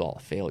mean it was all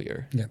a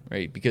failure. Yeah.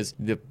 Right. Because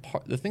the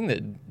thing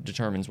that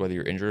determines whether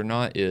you're injured or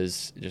not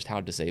is just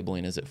how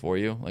disabling is it for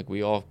you. Like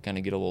we all kind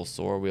of get a little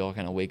sore. We all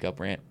kind of wake up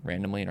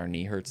randomly and our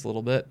knee hurts a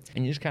little bit,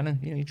 and you just kind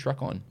of you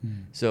truck on.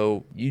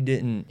 So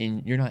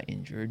you're not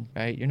injured,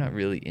 right? You're not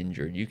really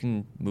injured. You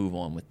can move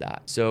on with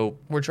that. So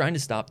we're trying to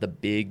stop the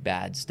big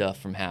bad stuff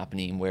from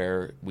happening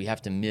where we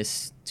have to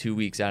miss 2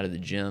 weeks out of the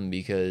gym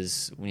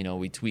because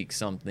we tweak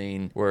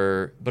something,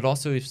 but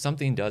also if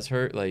something does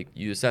hurt, like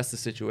you assess the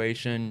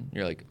situation,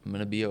 you're like, I'm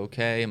gonna be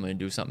okay, I'm gonna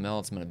do something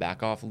else, I'm gonna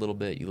back off a little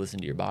bit, you listen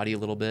to your body a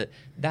little bit.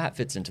 That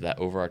fits into that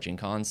overarching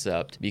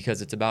concept,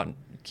 because it's about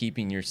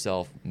keeping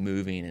yourself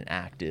moving and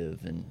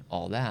active and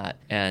all that.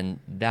 And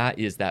that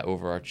is that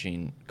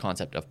overarching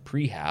concept of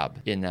prehab,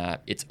 in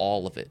that it's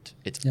all of it.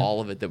 It's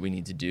all of it that we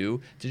need to do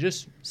to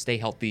just stay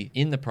healthy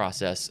in the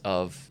process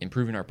of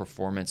improving our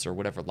performance or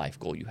whatever life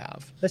goal you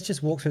have. Let's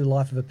just walk through the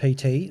life of a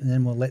PT, and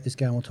then we'll let this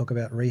go and we'll talk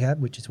about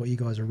rehab, which is what you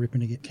guys are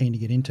keen to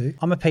get into.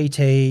 I'm a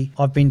PT.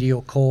 I've been to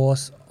your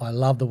course. I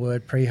love the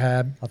word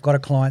prehab. I've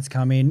got clients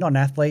come in, not an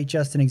athlete,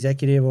 just an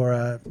executive or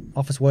a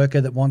office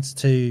worker that wants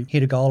to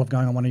hit a goal of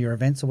going on one of your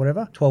events or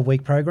whatever,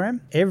 12-week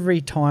program.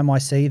 Every time I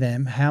see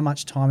them, how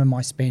much time am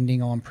I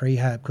spending on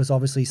prehab? Because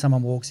obviously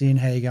someone walks in,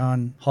 how you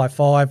going? High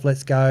five,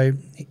 let's go.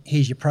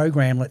 Here's your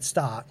program, let's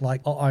start.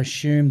 Like I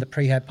assume the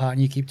prehab part,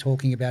 and you keep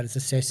talking about, is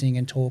assessing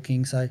and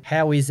talking. So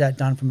how is that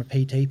done from a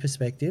PT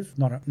perspective?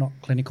 Not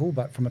clinical,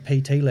 but from a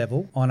PT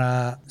level on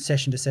a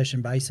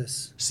session-to-session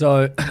basis?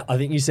 So I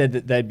think you said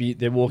that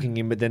they're walking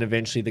in, but then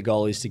eventually the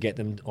goal is to get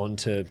them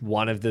onto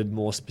one of the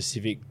more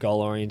specific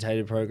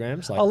goal-orientated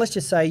programs? Like, let's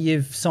just say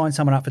you've signed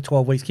someone up for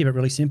 12 weeks. Keep it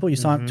really simple. You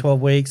sign up for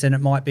 12 weeks and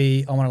it might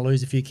be, I want to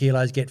lose a few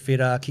kilos, get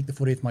fitter, kick the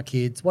footy with my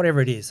kids,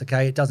 whatever it is,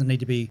 okay? It doesn't need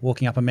to be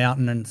walking up a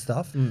mountain and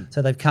stuff.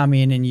 So they've come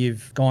in and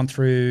you've gone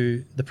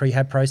through the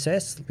prehab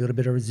process, built a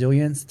bit of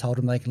resilience, told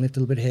them they can lift a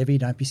little bit heavy,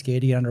 don't be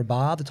scared to get under a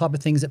bar, the type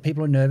of things that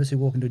people are nervous who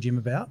walk into a gym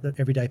about, that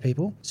everyday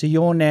people. So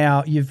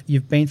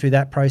you've been through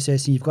that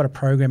process and you've got a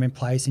program in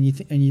place and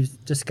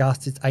you've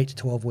discussed it's 8 to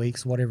 12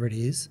 weeks, whatever it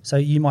is. So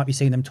you might be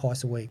seeing them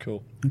twice a week.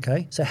 Cool.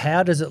 Okay. So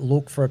how does it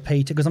look for a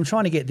PT? Because I'm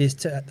trying to get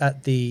this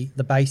at the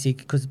basic,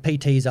 because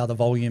PTs are the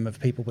volume of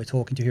people we're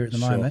talking to here at the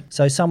moment.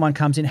 So someone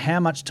comes in, how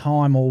much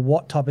time or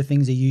what type of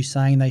things are you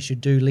saying they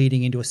should do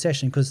leading into a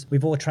session? Because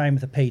we've all trained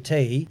with a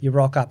PT. You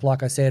rock up,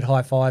 like I said,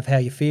 high five, how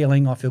you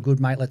feeling? I feel good,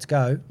 mate, let's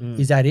go.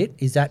 Is that it?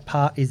 Is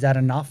that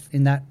enough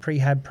in that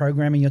prehab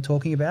programming you're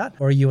talking about?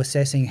 Or are you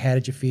assessing how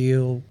did you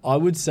feel? I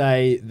would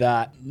say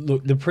that,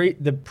 look, the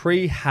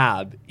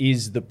prehab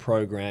is the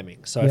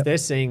programming. So if they're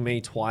seeing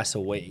me twice a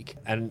week,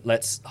 and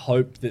let's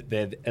hope that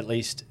they're at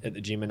least at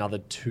the gym another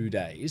 2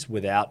 days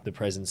without the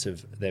presence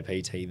of their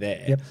PT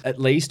there, at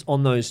least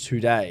on those 2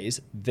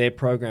 days, their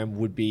program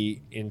would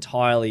be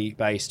entirely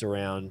based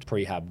around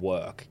prehab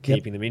work,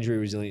 keeping them injury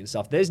resilient and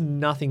stuff. There's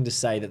nothing to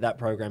say that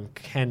program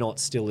cannot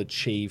still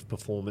achieve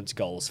performance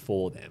goals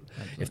for them.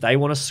 Absolutely. If they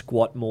want to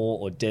squat more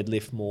or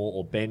deadlift more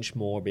or bench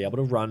more, be able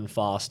to run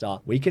faster,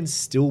 we can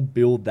still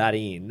build that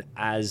in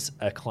as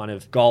a kind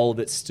of goal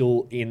that's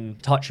still in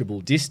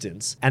touchable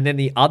distance. And then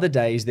the other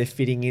days, they're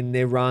fitting in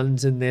their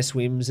runs and their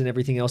swims and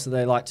everything else that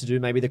they like to do,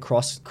 maybe the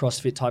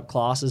CrossFit type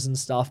classes and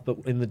stuff. But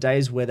in the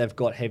days where they've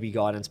got heavy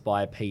guidance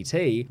by a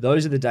PT,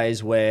 those are the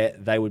days where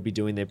they would be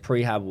doing their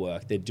prehab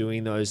work. They're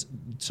doing those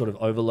sort of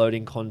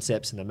overloading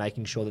concepts and they're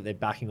making sure that they're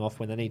backing off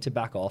when they need to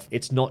back off.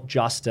 It's not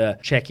just a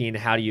check in,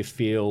 how do you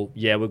feel?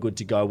 Yeah, we're good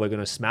to go. We're going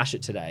to smash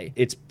it today.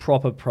 It's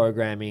proper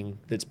programming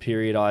that's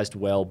periodized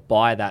well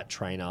by that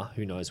trainer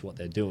who knows what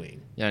they're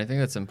doing. Yeah, I think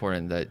that's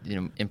important that,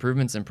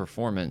 improvements in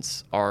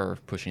performance are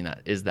pushing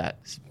that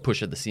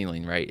push at the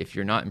ceiling, right? If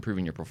you're not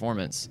improving your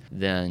performance,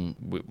 then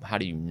how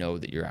do you know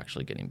that you're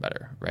actually getting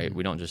better, right?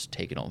 We don't just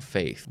take it on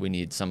faith. We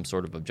need some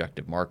sort of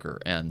objective marker.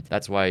 And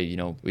that's why,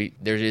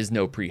 there is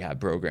no prehab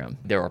program.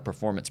 There are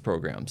performance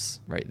programs,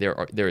 right?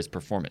 There is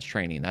performance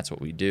training. That's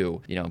what we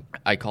do.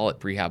 I call it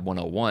prehab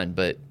 101,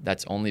 but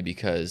that's only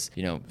because,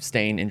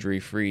 staying injury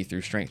free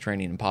through strength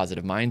training and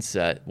positive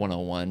mindset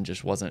 101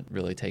 just wasn't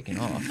really taking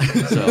off.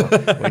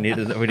 So we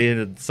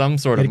needed some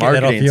sort of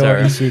marketing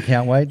term. So you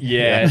can't wait.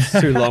 Yeah, it's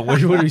too long. What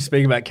did we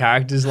speak about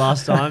characters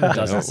last time? It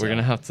doesn't. We're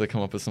gonna have to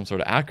come up with some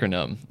sort of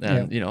acronym,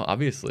 and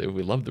obviously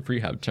we love the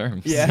prehab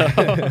term. Yeah,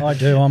 so. I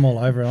do. I'm all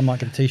over it. I might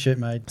get a t-shirt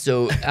made.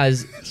 So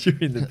as you're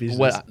in the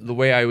business, the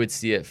way I would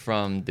see it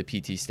from the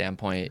PT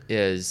standpoint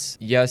is,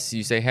 yes,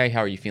 you say, hey, how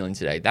are you feeling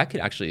today?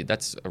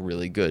 That's a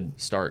really good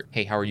start.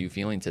 Hey, how are you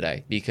feeling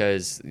today?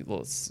 Because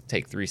let's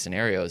take 3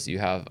 scenarios. You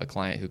have a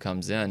client who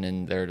comes in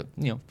and they're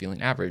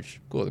feeling average.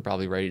 Cool. They're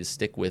probably ready to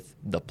stick with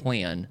the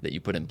plan that you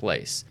put in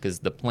place because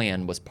the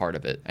plan was part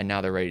of it, and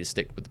now they're ready to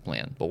stick with the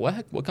plan. But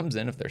what comes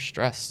in if they're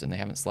stressed and they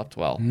haven't slept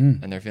well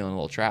and they're feeling a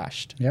little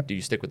trashed? Yep. Do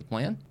you stick with the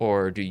plan,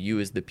 or do you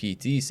as the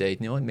PT say,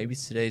 what, maybe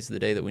today's the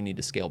day that we need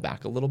to scale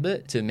back a little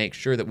bit to make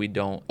sure that we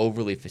don't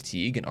overly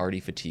fatigue an already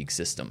fatigued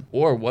system?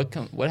 Or what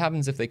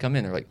happens if they come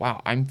in, they're like,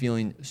 wow, I'm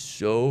feeling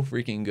so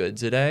freaking good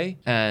today,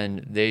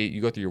 and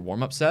you go through your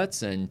warm-up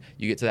sets and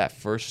you get to that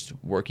first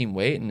working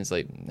weight and it's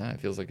like, it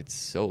feels like it's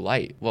so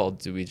light. Well,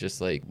 do we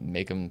just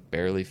make them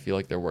barely feel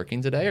like they're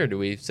working today, or do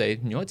we say,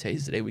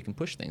 today's the day we can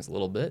push things a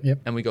little bit? Yep.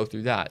 And we go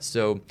through that.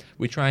 So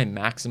we try and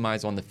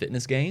maximize on the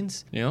fitness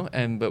gains,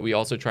 but we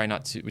also try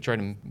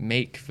to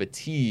make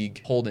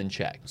fatigue hold in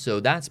check. So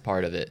that's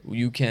part of it.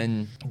 You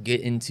can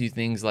get into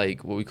things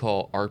like what we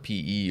call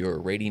RPE, or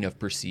rating of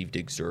perceived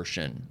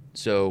exertion.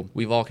 So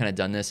we've all kind of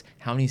done this.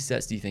 How many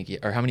sets do you think,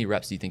 or how many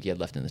reps do you think you had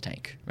left in the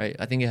tank, right?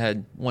 I think I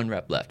had 1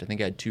 rep left. I think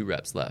I had 2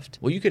 reps left.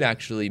 Well, you could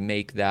actually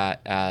make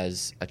that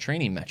as a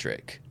training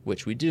metric,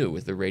 which we do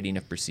with the rating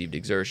of perceived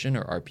exertion,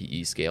 or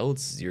RPE scale.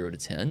 It's 0 to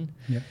 10.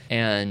 Yep.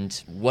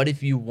 And what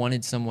if you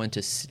wanted someone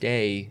to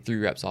stay 3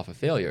 reps off of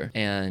failure?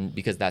 And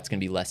because that's going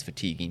to be less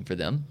fatiguing for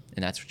them.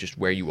 And that's just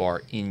where you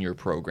are in your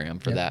program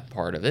for that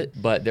part of it.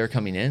 But they're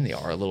coming in, they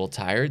are a little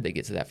tired. They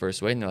get to that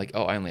first weight and they're like,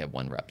 oh, I only have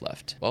 1 rep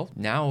left. Well,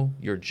 now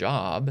your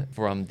job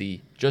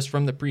just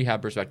from the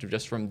prehab perspective,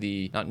 just from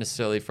not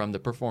necessarily from the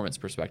performance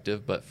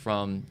perspective, but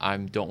from I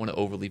don't want to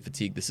overly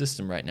fatigue the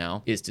system right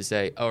now, is to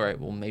say, all right,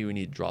 well, maybe we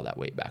need to draw that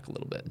weight back a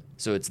little bit.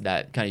 So it's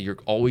that kind of, you're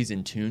always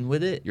in tune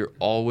with it. You're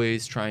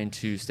always trying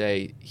to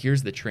say,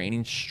 here's the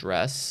training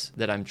stress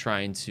that I'm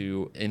trying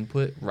to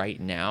input right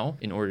now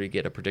in order to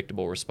get a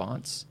predictable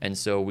response. And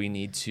so we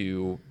need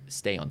to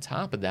stay on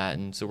top of that.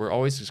 And so we're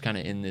always just kind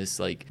of in this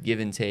like give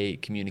and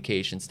take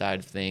communication side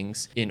of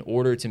things in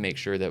order to make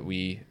sure that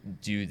we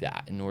do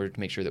that, in order to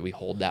make sure that we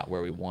hold that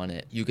where we want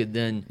it. You could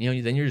then,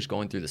 then you're just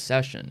going through the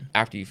session.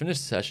 After you finish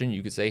the session,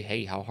 you could say,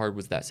 hey, how hard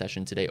was that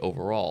session today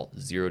overall?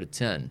 0 to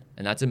 10.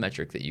 And that's a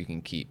metric that you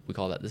can keep. We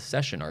call that the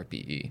session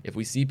RPE. If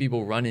we see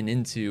people running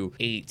into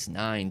 8,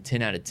 9,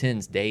 10 out of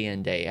 10s day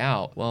in, day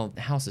out, well,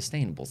 how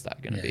sustainable is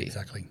that going to be?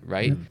 Exactly.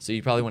 Right? So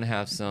you probably want to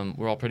have some,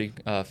 we're all pretty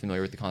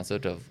familiar with the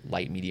concept of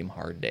light, medium,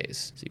 hard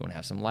days. So you want to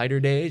have some lighter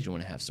days, you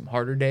want to have some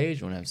harder days,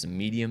 you want to have some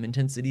medium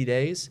intensity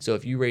days. So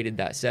if you rated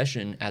that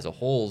session as a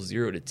whole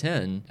 0 to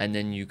 10, and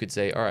then you could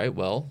say, all right,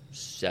 well,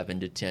 7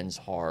 to 10 is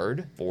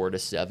hard, 4 to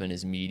 7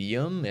 is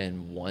medium,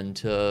 and 1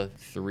 to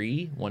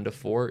 3, 1 to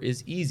 4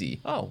 is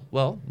easy. Oh,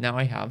 well, now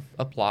I have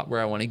a plot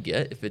where I want to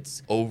get. If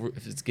it's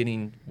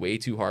getting way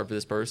too hard for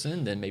this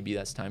person, then maybe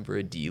that's time for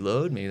a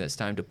deload. Maybe that's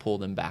time to pull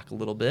them back a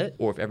little bit.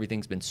 Or if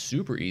everything's been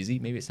super easy,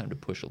 maybe it's time to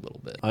push a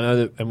little bit. I know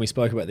that, and we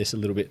spoke about this a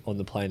little bit on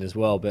the plane as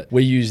well, but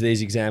we use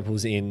these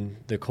examples in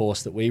the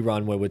course that we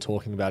run where we're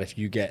talking about if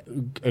you get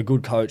a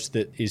good coach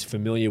that is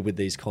familiar with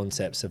these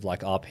concepts of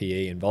like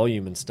RPE and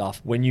volume and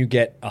stuff, when you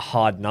get a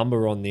hard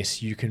number on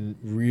this, you can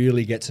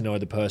really get to know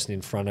the person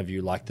in front of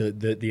you, like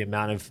the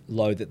amount of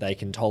load that they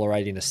can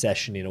tolerate in a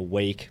session, in a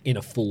week, in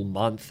a full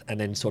month, and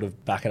then sort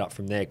of back it up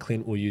from there.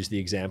 Clint will use the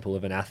example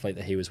of an athlete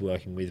that he was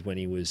working with when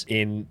he was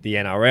in the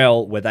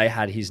NRL, where they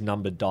had his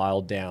number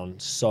dialed down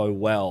so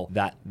well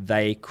that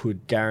they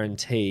could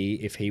guarantee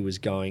if he was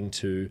going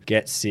to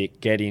get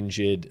sick, get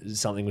injured,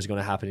 something was going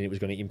to happen and it was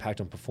going to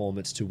impact on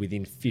performance to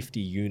within 50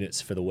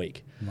 units for the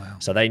week. Wow.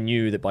 So they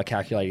knew that by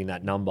calculating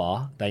that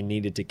number, they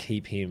needed to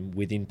keep him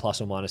within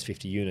plus or minus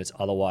 50 units.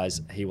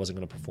 Otherwise, he wasn't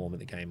going to perform at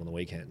the game on the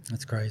weekend.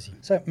 That's crazy.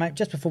 So, mate,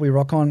 just before we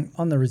rock on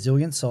the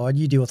resilience side,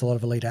 you deal with a lot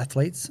of elite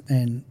athletes,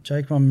 and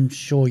Jacob, I'm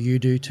sure you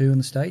do too in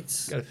the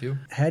States. Got a few.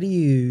 How do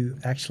you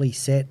actually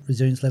set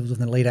resilience levels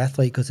with an elite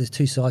athlete? Because there's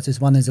two sides. There's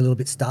one, there's a little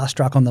bit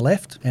starstruck on the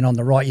left, and on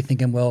the right, you're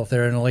thinking, well, if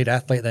they're an elite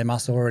athlete, they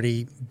must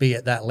already be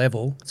at that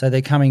level. So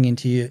they're coming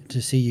into you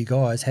to see you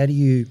guys. How do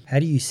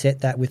you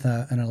set that with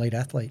an elite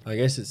athlete? I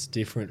guess it's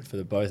different for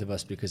the both of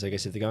us because I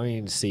guess if they're going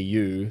in to see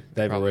you,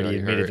 they've Probably already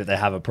admitted hurt. that they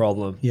have a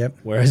problem. Yep.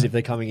 Whereas if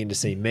they're coming in to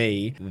see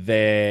me,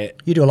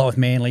 You do a lot with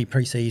Manly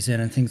pre-season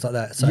and things like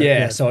that.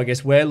 So, so I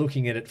guess we're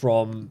looking at it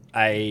from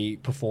a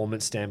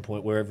performance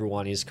standpoint where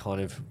everyone is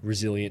kind of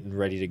resilient and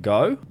ready to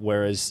go.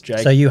 Whereas Jake...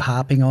 So you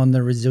harping on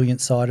the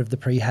resilient side of the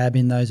prehab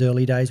in those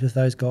early days with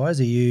those guys?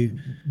 Are you...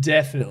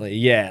 Definitely,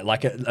 yeah.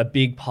 Like a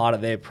big part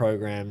of their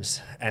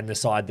programs and the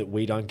side that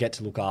we don't get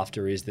to look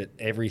after is that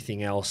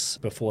everything else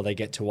before they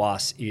get to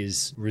us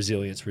is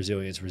resilience.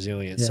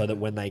 Yeah. So that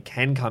when they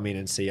can come in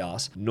and see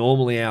us,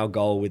 normally our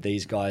goal with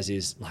these guys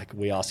is like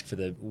we ask for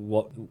the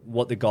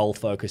what the goal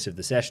focus of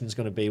the session is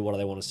going to be, what do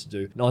they want us to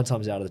do. 9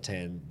 times out of the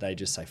 10, they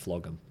just say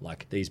flog them.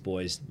 Like these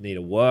boys need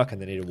to work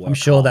and they need to work I'm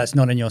sure hard. that's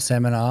not in your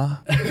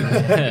seminar.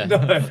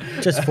 No.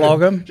 Just flog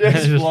them.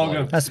 Just flog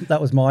them.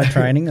 That was my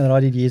training that I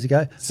did years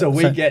ago. So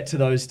we get to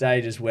those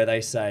stages where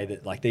they say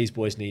that like these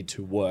boys need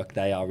to work,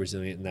 they are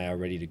resilient and they are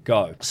ready to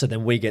go. So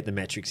then we get the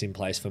metrics in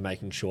place for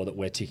making sure that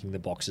we're ticking the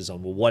boxes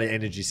on, well, what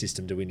energy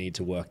system do we need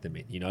to work them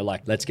in?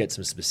 Like let's get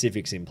some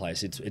specifics in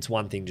place. It's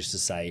one thing just to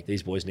say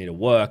these boys need to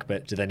work,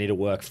 but do they need to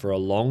work for a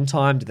long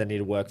time? Do they need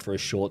to work for a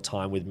short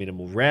time with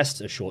minimal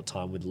rest, a short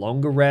time with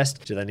longer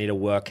rest? Do they need to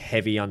work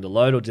heavy under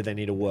load or do they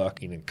need to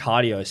work in a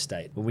cardio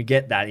state? When we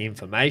get that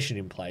information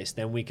in place,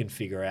 then we can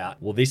figure out,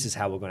 well, this is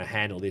how we're going to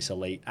handle this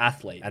elite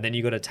athlete. And then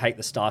you've got to take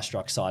the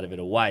starstruck side of it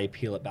away,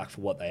 peel it back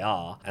for what they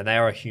are. And they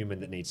are a human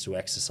that needs to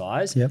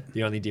exercise. Yep.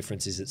 The only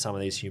difference is that some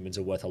of these humans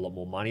are worth a lot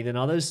more money than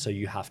others. So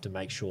you have to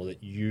make sure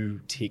that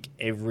you tick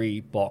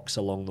every box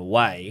along the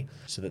way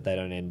so that they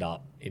don't end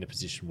up in a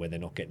position where they're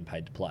not getting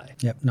paid to play.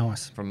 Yep,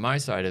 nice. From my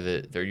side of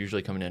it, they're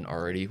usually coming in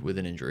already with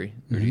an injury.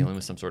 They're dealing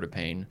with some sort of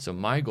pain. So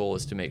my goal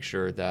is to make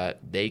sure that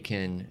they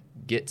can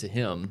get to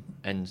him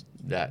and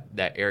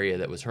that area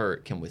that was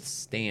hurt can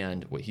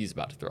withstand what he's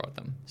about to throw at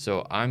them.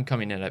 So I'm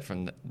coming at it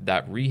from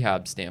that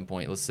rehab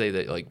standpoint. Let's say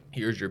that like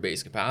here's your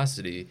base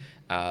capacity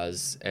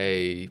as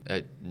a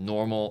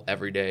normal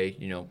everyday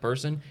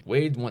person.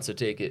 Wade wants to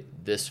take it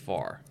this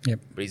far,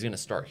 Yep. but he's going to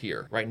start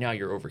here. Right now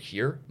you're over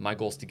here. My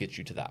goal is to get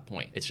you to that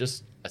point. It's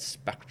just a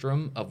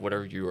spectrum of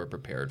whatever you are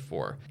prepared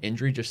for.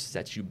 Injury just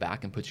sets you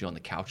back and puts you on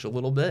the couch a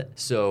little bit.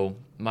 So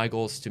my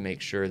goal is to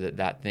make sure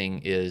that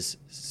thing is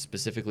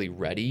specifically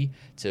ready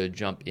to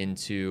jump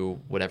into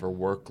whatever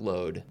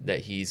workload that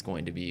he's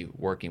going to be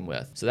working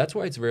with. So that's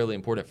why it's really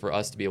important for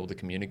us to be able to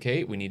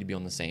communicate. We need to be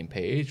on the same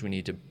page. We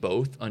need to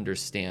both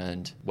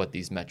understand what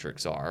these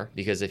metrics are,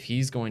 because if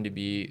he's going to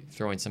be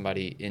throwing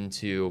somebody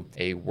into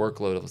a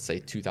workload of, let's say,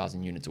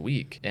 2,000 units a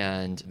week,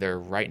 and they're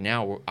right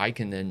now, I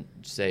can then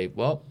say,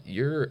 well,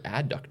 your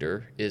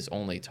adductor is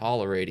only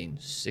tolerating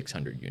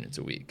 600 units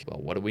a week.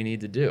 Well, what do we need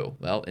to do?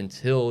 Well,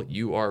 until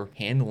you are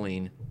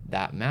handling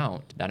that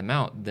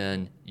amount,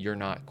 then you're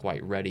not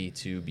quite ready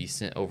to be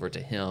sent over to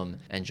him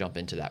and jump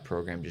into that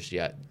program just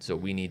yet. So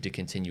we need to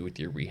continue with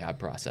your rehab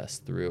process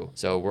through.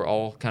 So we're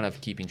all kind of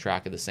keeping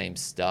track of the same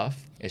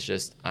stuff. It's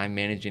just I'm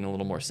managing a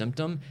little more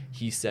symptom.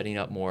 He's setting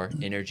up more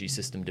energy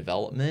system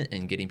development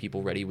and getting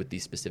people ready with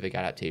these specific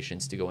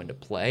adaptations to go into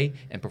play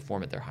and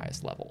perform at their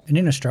highest level. And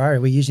in Australia,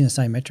 are we using the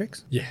same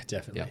metrics? Yeah,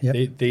 definitely.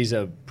 Yep. These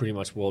are pretty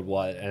much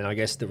worldwide. And I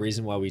guess the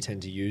reason why we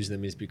tend to use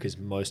them is because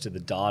most of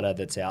the data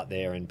that's out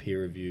there and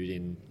peer reviewed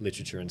in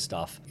literature and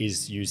stuff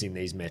is using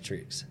these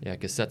metrics. Yeah,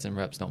 because sets and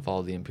reps don't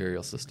follow the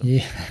imperial system.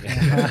 Yeah.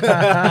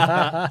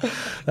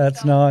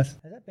 That's nice.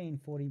 Has that been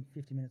 40,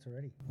 50 minutes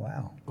already?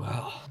 Wow.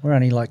 We're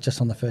only like just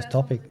on the first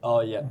topic. Oh,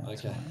 yeah.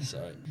 Okay.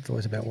 Sorry. It's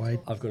always about Wade.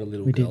 I've got a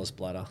little We did. girl's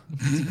bladder.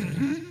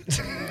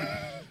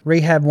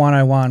 Rehab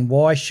 101.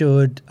 Why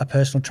should a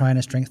personal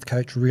trainer, strength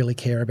coach really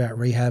care about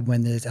rehab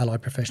when there's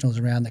allied professionals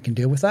around that can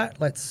deal with that?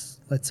 Let's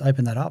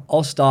open that up.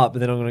 I'll start, but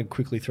then I'm going to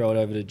quickly throw it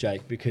over to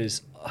Jake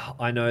because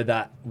I know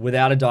that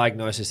without a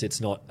diagnosis,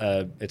 it's not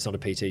a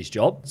PT's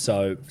job.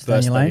 So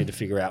first they need to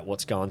figure out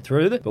what's going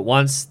through it. But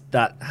once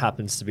that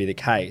happens to be the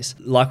case,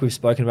 like we've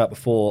spoken about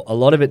before, a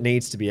lot of it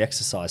needs to be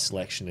exercise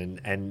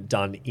selection and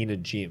done in a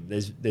gym.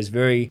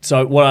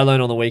 So what I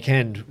learned on the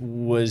weekend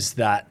was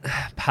that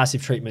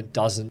passive treatment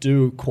doesn't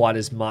do quite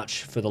as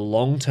much for the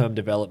long-term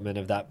development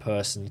of that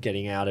person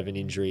getting out of an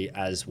injury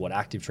as what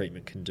active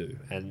treatment can do.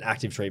 And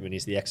active treatment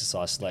is the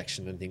exercise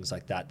selection and things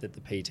like that the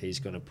PT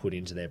is going to put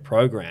into their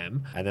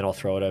program. And then I'll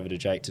throw it over to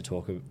Jake to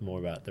talk more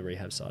about the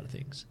rehab side of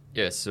things.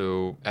 Yeah,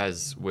 so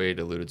as Wade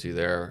alluded to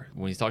there,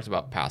 when he talked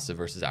about passive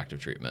versus active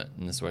treatment,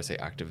 and this is why I say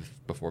active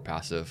before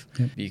passive,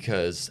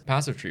 because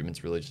passive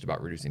treatment's really just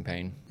about reducing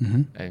pain,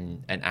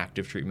 and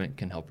active treatment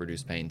can help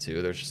reduce pain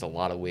too. There's just a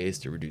lot of ways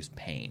to reduce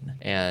pain.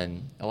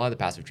 And a lot of the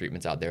passive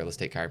treatments out there, let's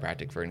take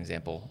chiropractic for an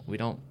example, we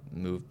don't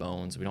move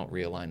bones, we don't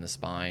realign the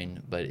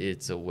spine, but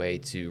it's a way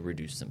to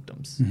reduce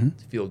symptoms,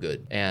 to feel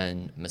good.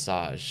 And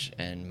massage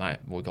and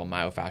what we call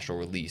myofascial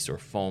release or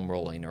foam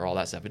rolling or all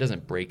that stuff, it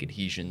doesn't break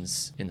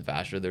adhesions in the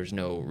fascia. There's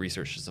no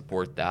research to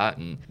support that.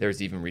 And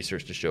there's even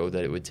research to show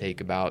that it would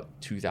take about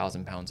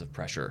 2,000 pounds of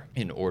pressure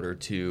in order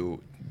to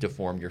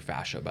deform your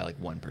fascia by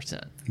like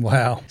 1%.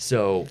 Wow.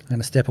 So I'm going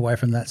to step away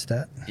from that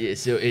stat. Yeah,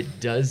 so it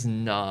does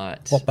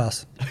not What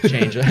bus?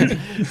 change.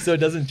 So it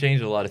doesn't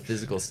change a lot of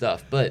physical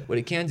stuff. But what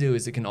it can do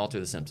is it can alter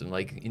the symptom.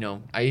 Like,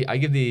 I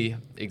give the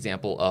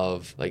example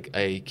of like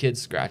a kid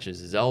scratches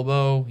his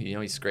elbow,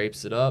 he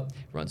scrapes it up,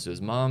 runs to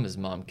his mom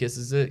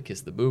kisses it,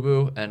 kiss the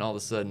boo-boo, and all of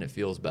a sudden it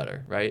feels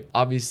better, right?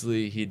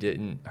 Obviously he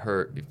didn't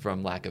hurt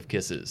from lack of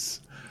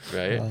kisses.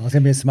 Right. I was going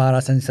to be a smart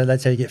ass and say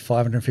that's how you get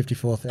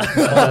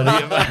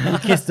 554,000. You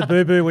kiss the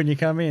boo-boo when you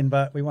come in,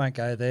 but we won't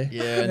go there.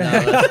 Yeah,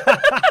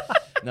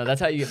 no,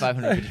 that's how you get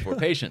 554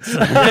 patients.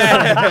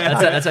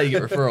 That's how you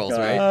get referrals,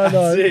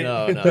 right?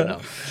 No.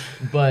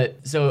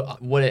 But so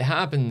what had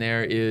happened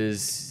there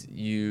is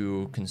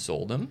you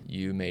consoled him,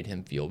 you made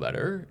him feel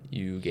better,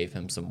 you gave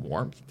him some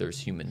warmth, there's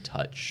human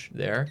touch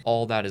there.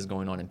 All that is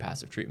going on in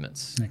passive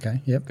treatments.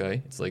 Okay, yep.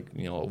 Okay, it's like,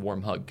 a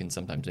warm hug can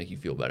sometimes make you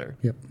feel better.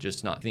 Yep.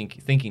 Just not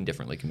thinking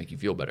differently can make you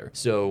feel better.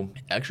 So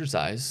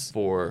exercise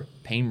for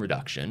pain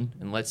reduction,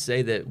 and let's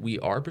say that we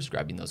are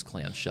prescribing those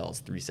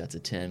clamshells 3 sets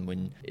of 10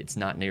 when it's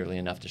not nearly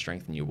enough to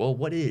strengthen you. Well,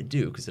 what did it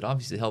do? Because it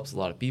obviously helps a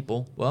lot of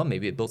people. Well,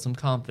 maybe it built some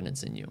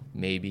confidence in you.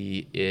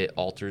 Maybe it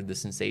altered the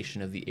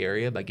sensation of the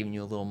area by giving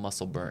you a little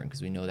muscle burn,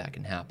 because we know that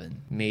can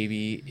happen.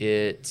 Maybe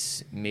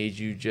it made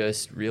you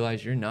just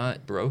realize you're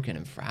not broken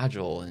and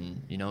fragile,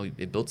 and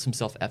it built some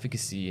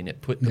self-efficacy, and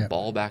it put the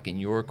ball back in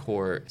your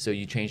court, so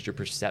you changed your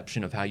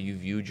perception of how you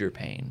viewed your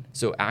pain.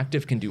 So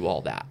active can do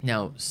all that.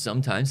 Now,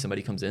 sometimes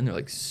somebody comes in, they're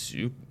like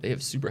they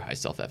have super high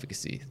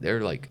self-efficacy.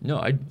 They're like, no,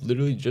 I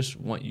literally just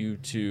want you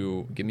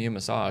to give me a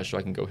massage so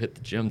I can go hit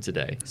the gym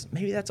today. So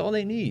maybe that's all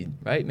they need,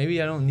 right?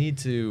 Maybe I don't need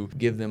to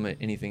give them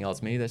anything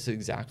else. Maybe that's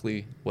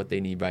exactly what they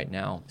need right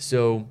now.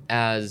 So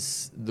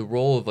as the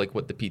role of like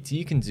what the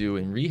PT can do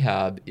in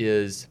rehab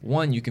is,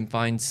 one, you can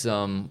find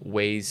some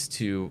ways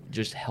to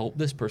just help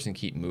this person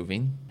keep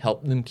moving,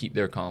 help them keep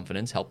their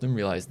confidence, help them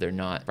realize they're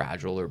not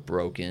fragile or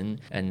broken,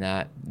 and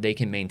that they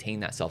can maintain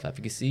that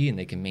self-efficacy and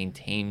they can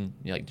maintain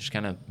just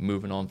kind of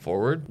moving on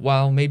forward.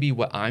 While maybe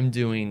what I'm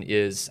doing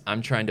is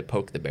I'm trying to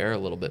poke the bear a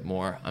little bit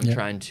more. I'm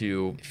trying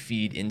to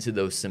feed into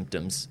those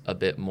symptoms a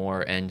bit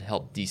more and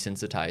help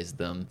desensitize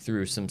them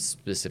through some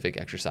specific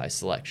exercise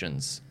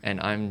selections.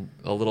 And I'm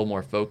a little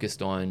more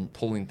focused on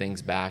pulling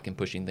things back and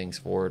pushing things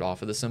forward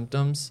off of the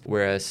symptoms.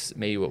 Whereas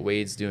maybe what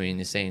Wade's doing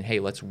is saying, hey,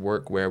 let's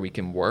work where we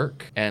can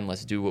work and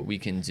let's do what we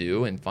can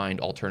do and find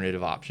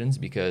alternative options,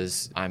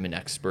 because I'm an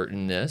expert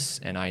in this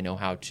and I know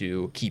how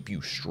to keep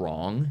you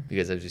strong.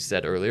 Because as we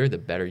said earlier, the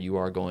better you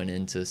are going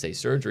into, say,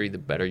 surgery, the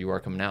better you are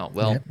coming out.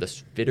 Well, the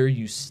fitter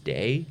you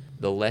stay,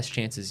 the less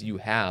chances you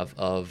have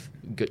of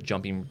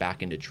jumping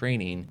back into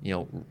training,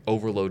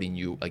 overloading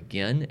you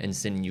again and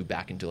sending you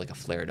back into like a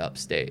flared up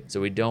state.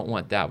 So we don't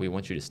want that. We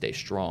want you to stay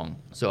strong.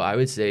 So I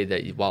would say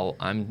that while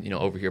I'm,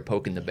 over here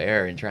poking the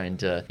bear and trying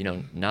to,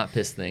 not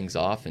piss things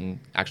off and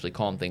actually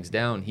calm things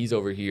down, he's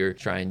over here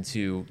trying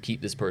to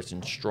keep this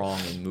person strong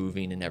and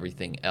moving and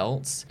everything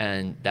else.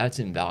 And that's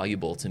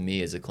invaluable to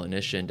me as a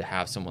clinician, to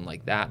have someone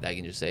like that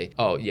can just say,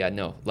 oh yeah,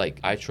 no, like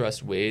I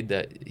trust Wade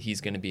that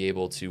he's going to be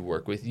able to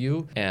work with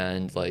you,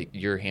 and like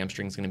your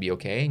hamstring's going to be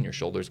okay and your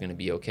shoulder's going to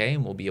be okay,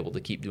 and we'll be able to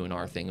keep doing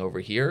our thing over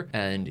here,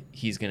 and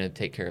he's going to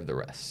take care of the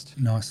rest.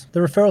 Nice. The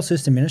referral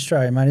system in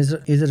Australia, mate, is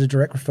it a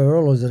direct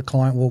referral, or is it a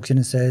client walks in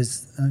and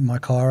says, my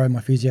chiro,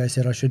 my physio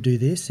said I should do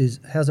this?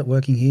 How's it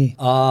working here?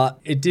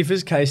 It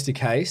differs case to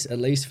case. At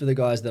least for the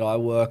guys that I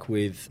work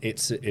with,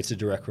 it's a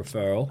direct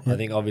referral. Yep. I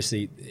think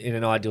obviously in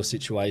an ideal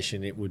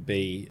situation it would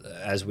be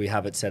as we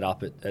have it set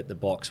up at the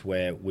box,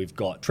 where we've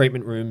got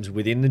treatment rooms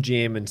within the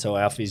gym, and so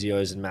our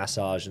physios and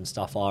massage and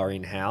stuff are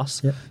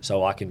in-house. Yep.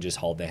 So I can just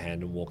hold their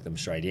hand and walk them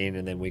straight in,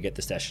 and then we get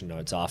the session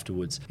notes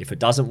afterwards. If it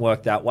doesn't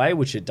work that way,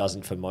 which it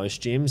doesn't for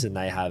most gyms, and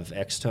they have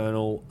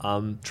external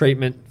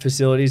treatment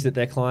facilities that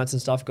their clients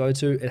and stuff go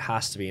to, it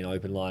has to be an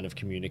open line of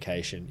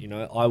communication.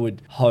 I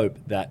would hope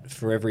that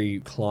for every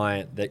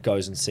client that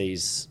goes and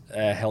sees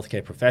a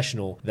healthcare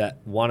professional, that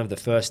one of the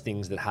first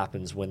things that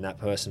happens when that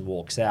person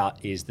walks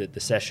out is that the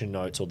session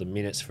notes or the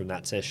minutes from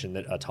that session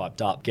that are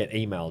typed up get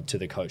emailed to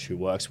the coach who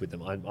works with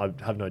them. I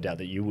have no doubt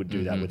that you would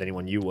do that with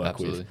anyone you work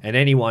with. And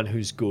anyone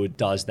who's good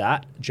does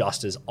that,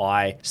 just as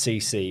I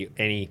CC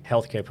any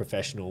healthcare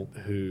professional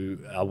who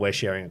we're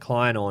sharing a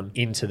client on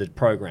into the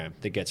program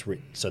that gets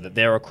written, so that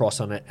they're across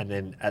on it, and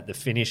then at the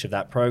finish of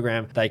that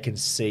program they can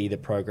see the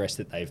progress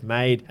that they've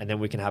made, and then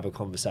we can have a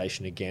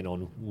conversation again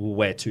on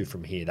where to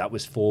from here. That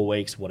was 4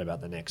 weeks, what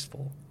about the next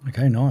 4?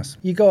 Okay, nice.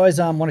 You guys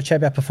want to chat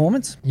about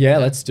performance? Yeah,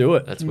 let's do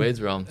it. That's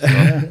Wade's realm.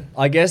 So.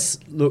 I guess,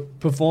 look,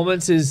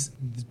 performance is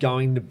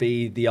going to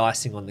be the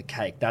icing on the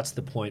cake. That's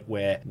the point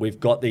where we've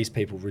got these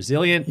people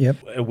resilient.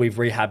 Yep. We've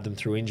rehabbed them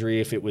through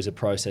injury if it was a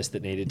process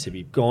that needed to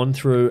be gone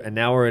through. And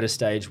now we're at a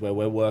stage where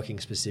we're working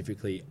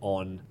specifically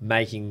on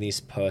making this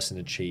person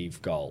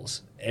achieve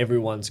goals.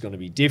 Everyone's going to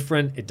be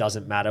different. It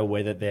doesn't matter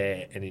whether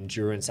they're an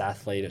endurance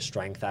athlete, a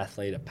strength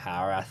athlete, a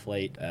power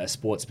athlete,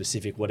 sport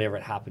specific, whatever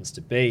it happens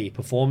to be.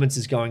 Performance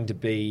is going to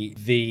be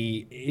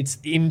it's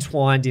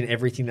entwined in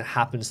everything that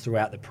happens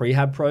throughout the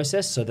prehab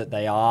process, so that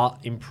they are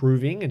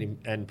improving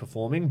and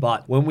performing.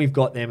 But when we've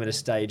got them at a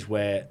stage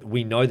where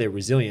we know they're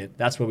resilient,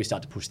 that's where we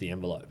start to push the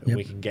envelope. And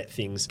we can get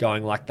things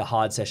going, like the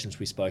hard sessions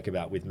we spoke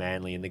about with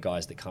Manly and the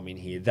guys that come in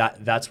here.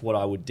 That's what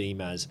I would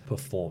deem as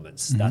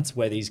performance. That's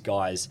where these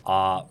guys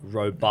are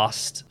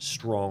robust,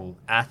 strong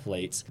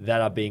athletes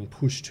that are being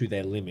pushed to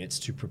their limits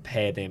to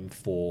prepare them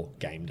for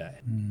game day.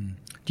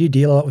 Do you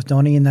deal a lot with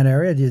Donnie in that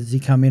area? Does he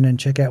come in and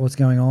check out what's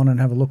going on and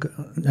have a look?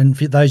 And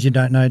for those you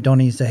don't know,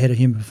 Donnie's the head of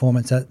human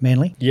performance at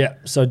Manly. Yeah,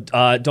 so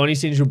Donnie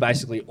Singe will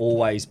basically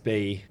always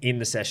be in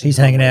the session. He's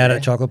hanging out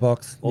at Chocolate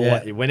Box.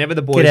 Whenever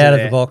the boys get out are of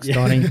there. the box,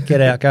 Donnie.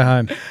 Get out, go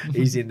home.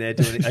 He's in there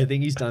doing it. I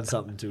think he's done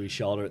something to his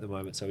shoulder at the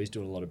moment, so he's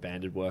doing a lot of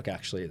banded work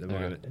actually at the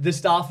moment. The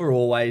staff are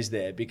always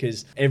there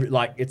because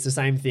it's the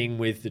same thing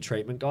with the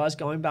treatment guys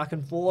going back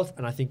and forth,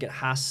 and I think it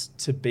has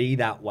to be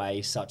that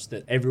way such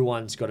that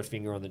everyone's got a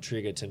finger on the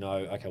trigger to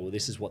know, okay, well,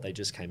 this is what they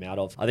just came out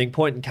of. I think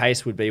point in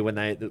case would be when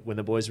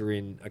the boys were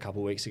in a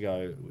couple of weeks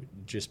ago,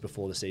 just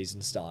before the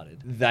season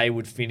started, they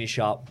would finish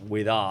up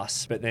with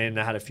us, but then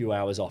they had a few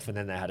hours off and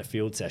then they had a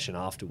field session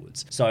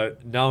afterwards. So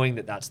knowing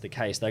that that's the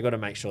case, they got to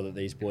make sure that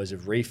these boys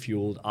have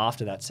refueled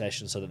after that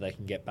session so that they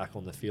can get back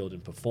on the field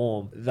and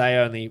perform. They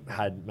only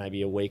had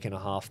maybe a week and a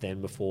half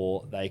then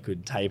before they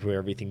could taper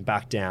everything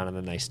back down, and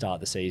then they start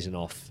the season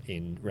off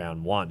in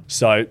round 1.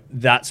 So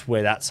that's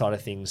where that side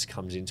of things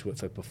comes into it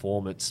for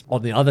performance.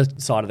 On the other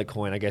side of the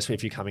coin, I guess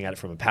if you're coming at it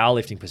from a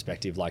powerlifting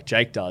perspective like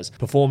Jake does,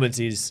 performance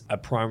is a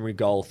primary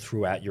goal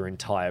throughout your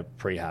entire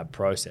prehab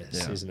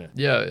process, isn't it?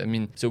 Yeah, I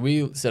mean, so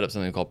we set up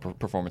something called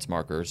performance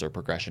markers or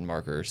progression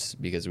markers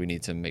because we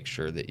need to make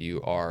sure that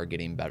you are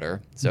getting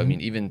better. So, I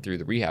mean, even through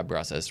the rehab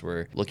process,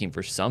 we're looking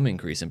for some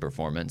increase in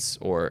performance,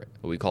 or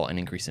what we call an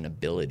increase in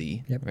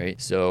ability, right?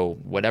 So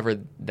whatever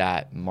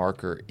that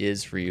marker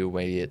is for you,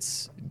 maybe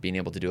it's being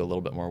able to do a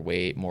little bit more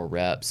weight, more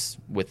reps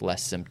with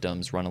less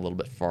symptoms, run a little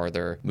bit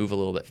farther, move a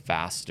little bit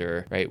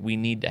faster, right? We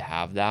need to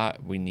have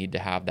that. We need to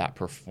have that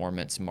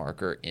performance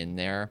marker in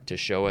there to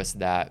show us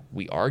that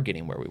we are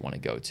getting where we want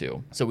to go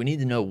to. So we need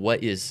to know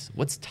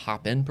what's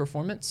top end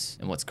performance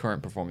and what's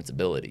current performance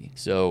ability.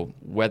 So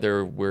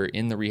whether we're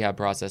in the rehab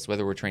process,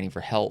 whether we're training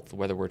for health,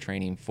 whether we're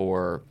training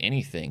for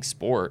anything,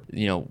 sport,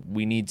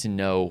 we need to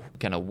know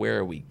kind of where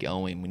are we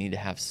going. We need to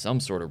have some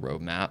sort of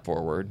roadmap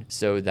forward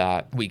so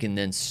that we can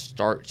then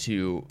start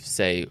to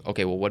say,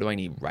 okay, well, what do I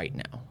need right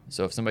now?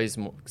 So if somebody's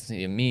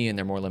seeing me and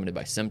they're more limited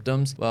by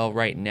symptoms, well,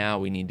 right now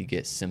we need to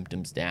get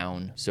symptoms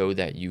down so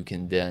that you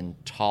can then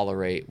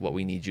tolerate what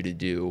we need you to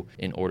do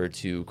in order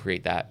to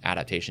create that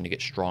adaptation to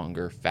get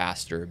stronger,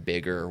 faster,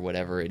 bigger,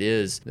 whatever it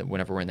is, that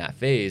whenever we're in that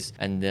phase.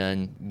 And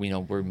then, we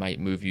might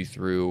move you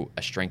through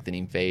a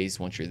strengthening phase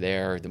once you're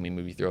there. Then we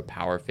move you through a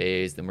power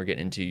phase. Then we're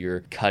getting into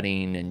your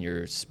cutting and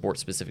your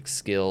sport-specific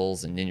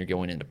skills. And then you're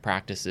going into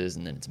practices,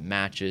 and then it's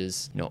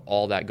matches.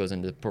 All that goes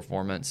into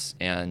performance.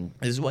 And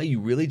this is why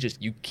you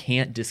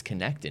can't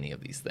disconnect any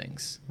of these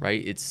things,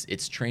 right?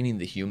 It's training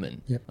the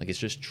human. Yep. Like, it's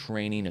just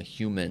training a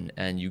human,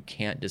 and you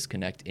can't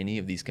disconnect any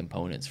of these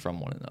components from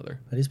one another.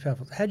 That is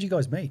powerful. How'd you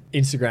guys meet?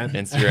 Instagram,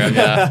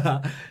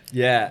 yeah.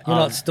 Yeah. You're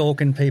not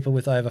stalking people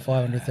with over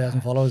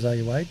 500,000 followers, are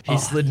you, Wade? He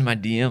slid in my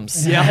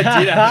DMs. Yeah, I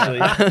did actually.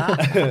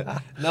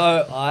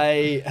 No,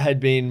 I had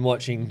been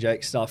watching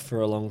Jake's stuff for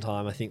a long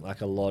time. I think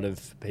like a lot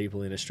of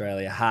people in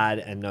Australia had,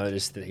 and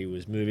noticed that he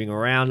was moving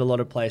around a lot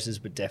of places,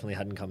 but definitely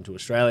hadn't come to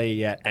Australia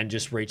yet, and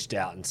just reached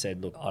out and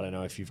said, look, I don't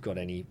know if you've got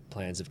any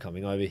plans of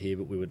coming over here,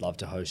 but we would love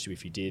to host you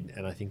if you did.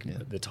 And I think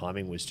the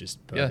timing was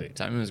just perfect.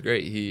 Yeah, timing was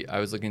great. I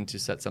was looking to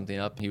set something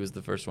up. He was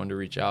the first one to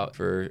reach out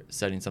for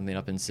setting something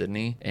up in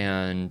Sydney.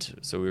 And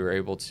so we were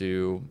able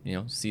to,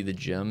 see the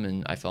gym,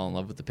 and I fell in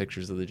love with the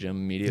pictures of the gym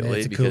immediately.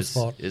 It's a because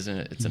cool spot. It's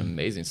an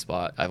amazing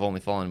spot. I've only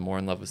fallen more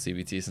in love with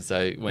CBT since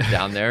I went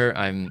down there.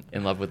 I'm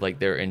in love with like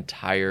their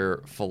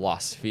entire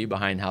philosophy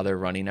behind how they're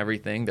running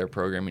everything. Their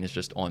programming is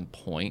just on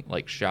point.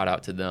 Like, shout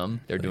out to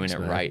them. They're doing it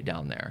right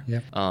down there.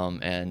 Yep.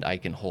 And I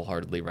can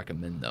wholeheartedly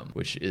recommend them,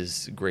 which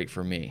is great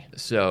for me.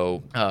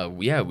 So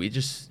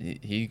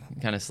he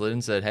kind of slid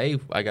and said, hey,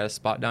 I got a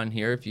spot down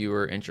here if you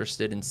were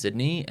interested in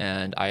Sydney.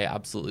 And I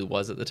absolutely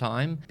was at the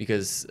time,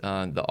 because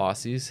the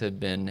Aussies had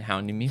been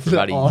hounding me for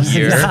about a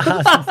year.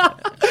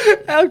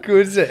 How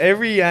good is it?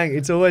 Every Yang,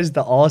 it's always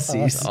the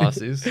Aussies.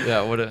 Aussies.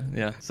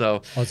 Yeah. So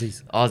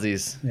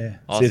Aussies. Yeah.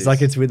 So it's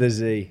like it's with a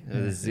Z.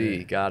 With a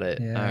Z. Got it.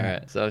 Yeah. All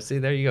right. So see,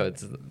 there you go.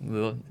 It's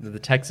the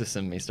Texas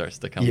in me starts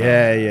to come out.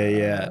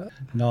 Yeah.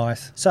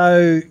 Nice.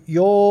 So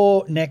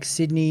your next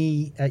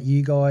Sydney at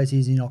you guys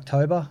is in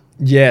October?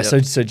 Yeah,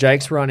 yep. So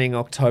Jake's running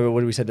October, what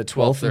did we say, the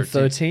 12th and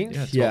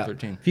 13th? Yeah, 12,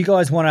 13. If you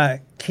guys want to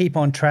keep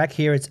on track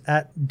here, it's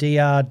at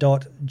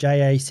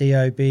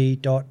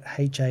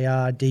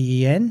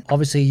dr.jacob.harden.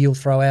 Obviously, you'll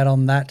throw out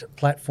on that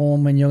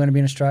platform when you're going to be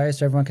in Australia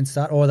so everyone can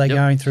start, or are they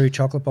going through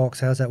Chocolate Box?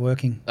 How's that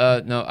working? No,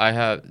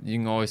 you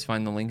can always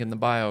find the link in the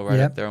bio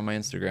up there on my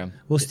Instagram.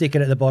 We'll stick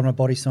it at the bottom of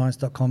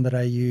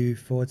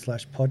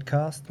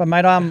bodyscience.com.au/podcast. But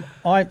mate,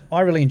 I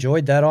really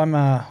enjoyed that.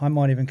 I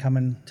might even come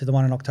into the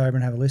one in October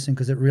and have a listen,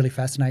 because it really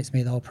fascinates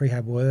me, the whole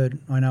prehab word.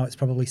 I know it's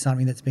probably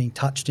something that's being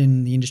touched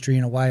in the industry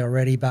in a way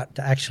already, but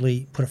to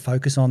actually put a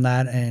focus on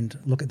that and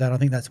look at that, I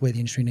think that's where the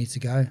industry needs to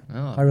go.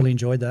 Oh, I really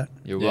enjoyed that.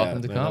 You're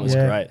welcome to come. That was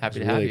great. Happy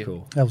to really have you.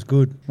 Cool. That was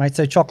good, mate.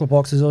 So Chocolate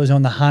Box is always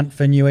on the hunt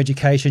for new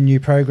education,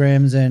 new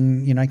programs,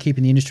 and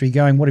keeping the industry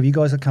going. What have you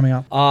guys got coming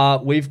up?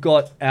 We've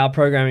got our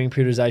programming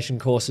computerization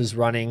courses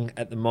running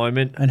at the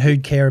moment. And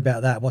who'd care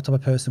about that? What type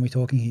of person are we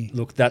talking here?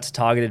 Look, that's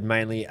targeted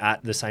mainly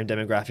at the same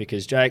demographic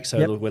as Jake. So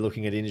Yep. we're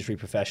looking at industry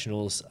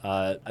professionals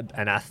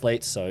and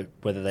athletes. So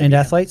whether they And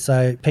athletes,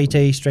 so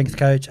PT, strength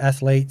coach,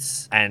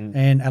 athletes,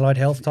 and allied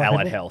health type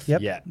allied people? health.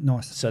 Yep. Yeah.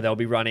 Nice. So they'll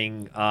be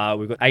running.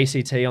 We've got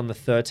ACT on the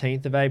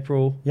 13th of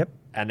April. Yep.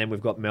 And then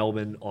we've got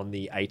Melbourne on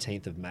the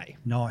 18th of May.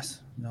 Nice.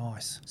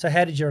 So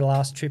how did your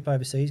last trip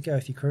overseas go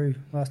with your crew?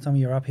 Last time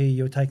you were up here,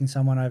 you were taking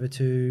someone over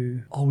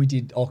to... Oh, we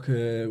did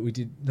Kokoda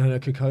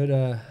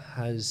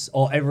has...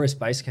 Oh, Everest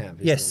Base Camp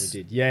is Yes. what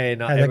we did. Yeah,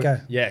 no. How'd that go?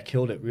 Yeah,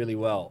 killed it really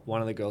well.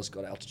 One of the girls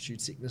got altitude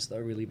sickness, though,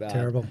 really bad.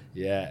 Terrible.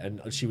 Yeah, and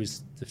she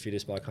was the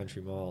fittest by a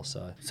country mile,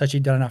 so... So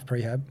she'd done enough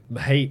prehab?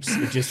 Heaps.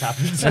 It just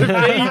happened to be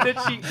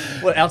that she...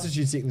 Well,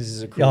 altitude sickness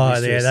is a cool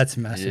mistress. Yeah, that's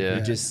massive.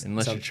 Yeah. Just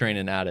Unless you're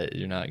training at it,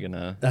 you're not going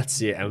to...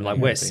 That's it. And like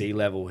we're sea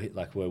level,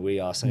 like where we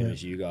are, same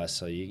as you guys,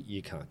 so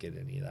you can't get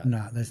any of that.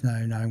 No, there's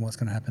no knowing what's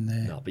going to happen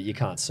there. No, but you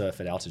can't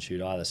surf at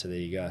altitude either, so there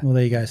you go. Well,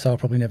 there you go. So I'll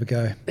probably never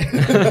go.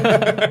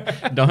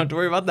 Don't have to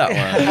worry about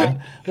that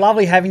one.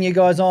 Lovely having you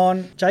guys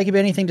on. Jacob,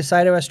 anything to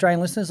say to Australian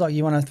listeners? Like,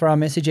 you want to throw a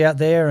message out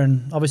there?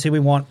 And obviously we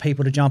want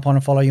people to jump on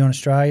and follow you in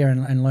Australia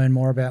and learn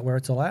more about where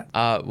it's all at.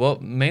 Well,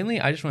 mainly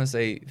I just want to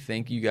say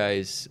thank you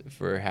guys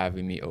for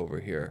having me over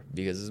here,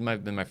 because this has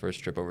been my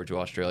first trip over to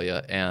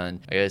Australia.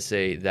 And I got to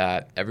say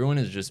that everyone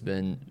has just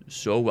been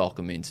so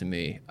welcoming to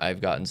me.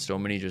 I've gotten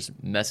so many just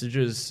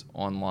messages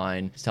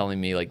online telling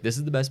me, like, this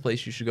is the best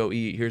place you should go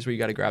eat. Here's where you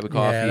got to grab a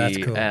coffee. Yeah, that's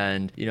cool.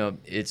 And,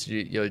 it's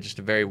just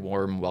a very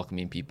warm,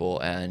 welcoming people.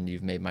 And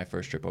you've made my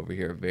first trip over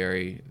here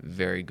very,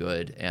 very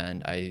good.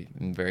 And I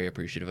am very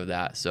appreciative of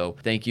that. So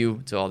thank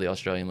you to all the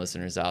Australian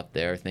listeners out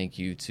there. Thank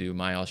you to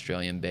my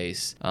Australian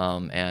base.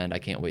 And I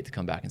can't wait to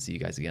come back and see you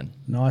guys again.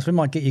 Nice. We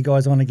might get you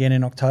guys on again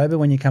in October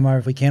when you come over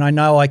if we can. I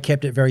know I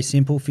kept it very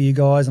simple for you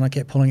guys and I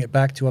kept pulling it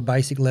back to a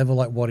basic level,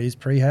 like what is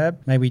prehab.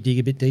 Maybe dig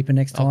a bit deeper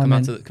next time.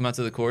 come out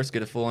to the course,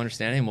 get a full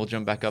understanding, and we'll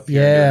jump back up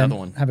here and do another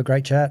one. Have a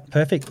great chat.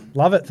 Perfect.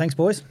 Love it. Thanks,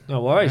 boys.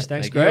 No worries.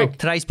 Thanks, Greg.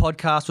 Today's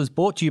podcast was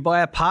brought to you by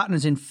our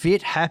partners in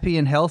Fit, Happy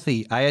and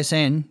Healthy,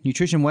 ASN,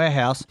 Nutrition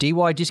Warehouse,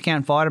 DY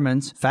Discount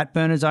Vitamins, Fat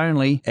Burners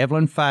Only,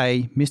 Evelyn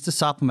Faye, Mr.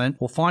 Supplement,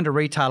 or find a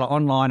retailer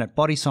online at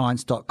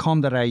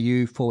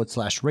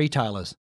bodyscience.com.au/retailers.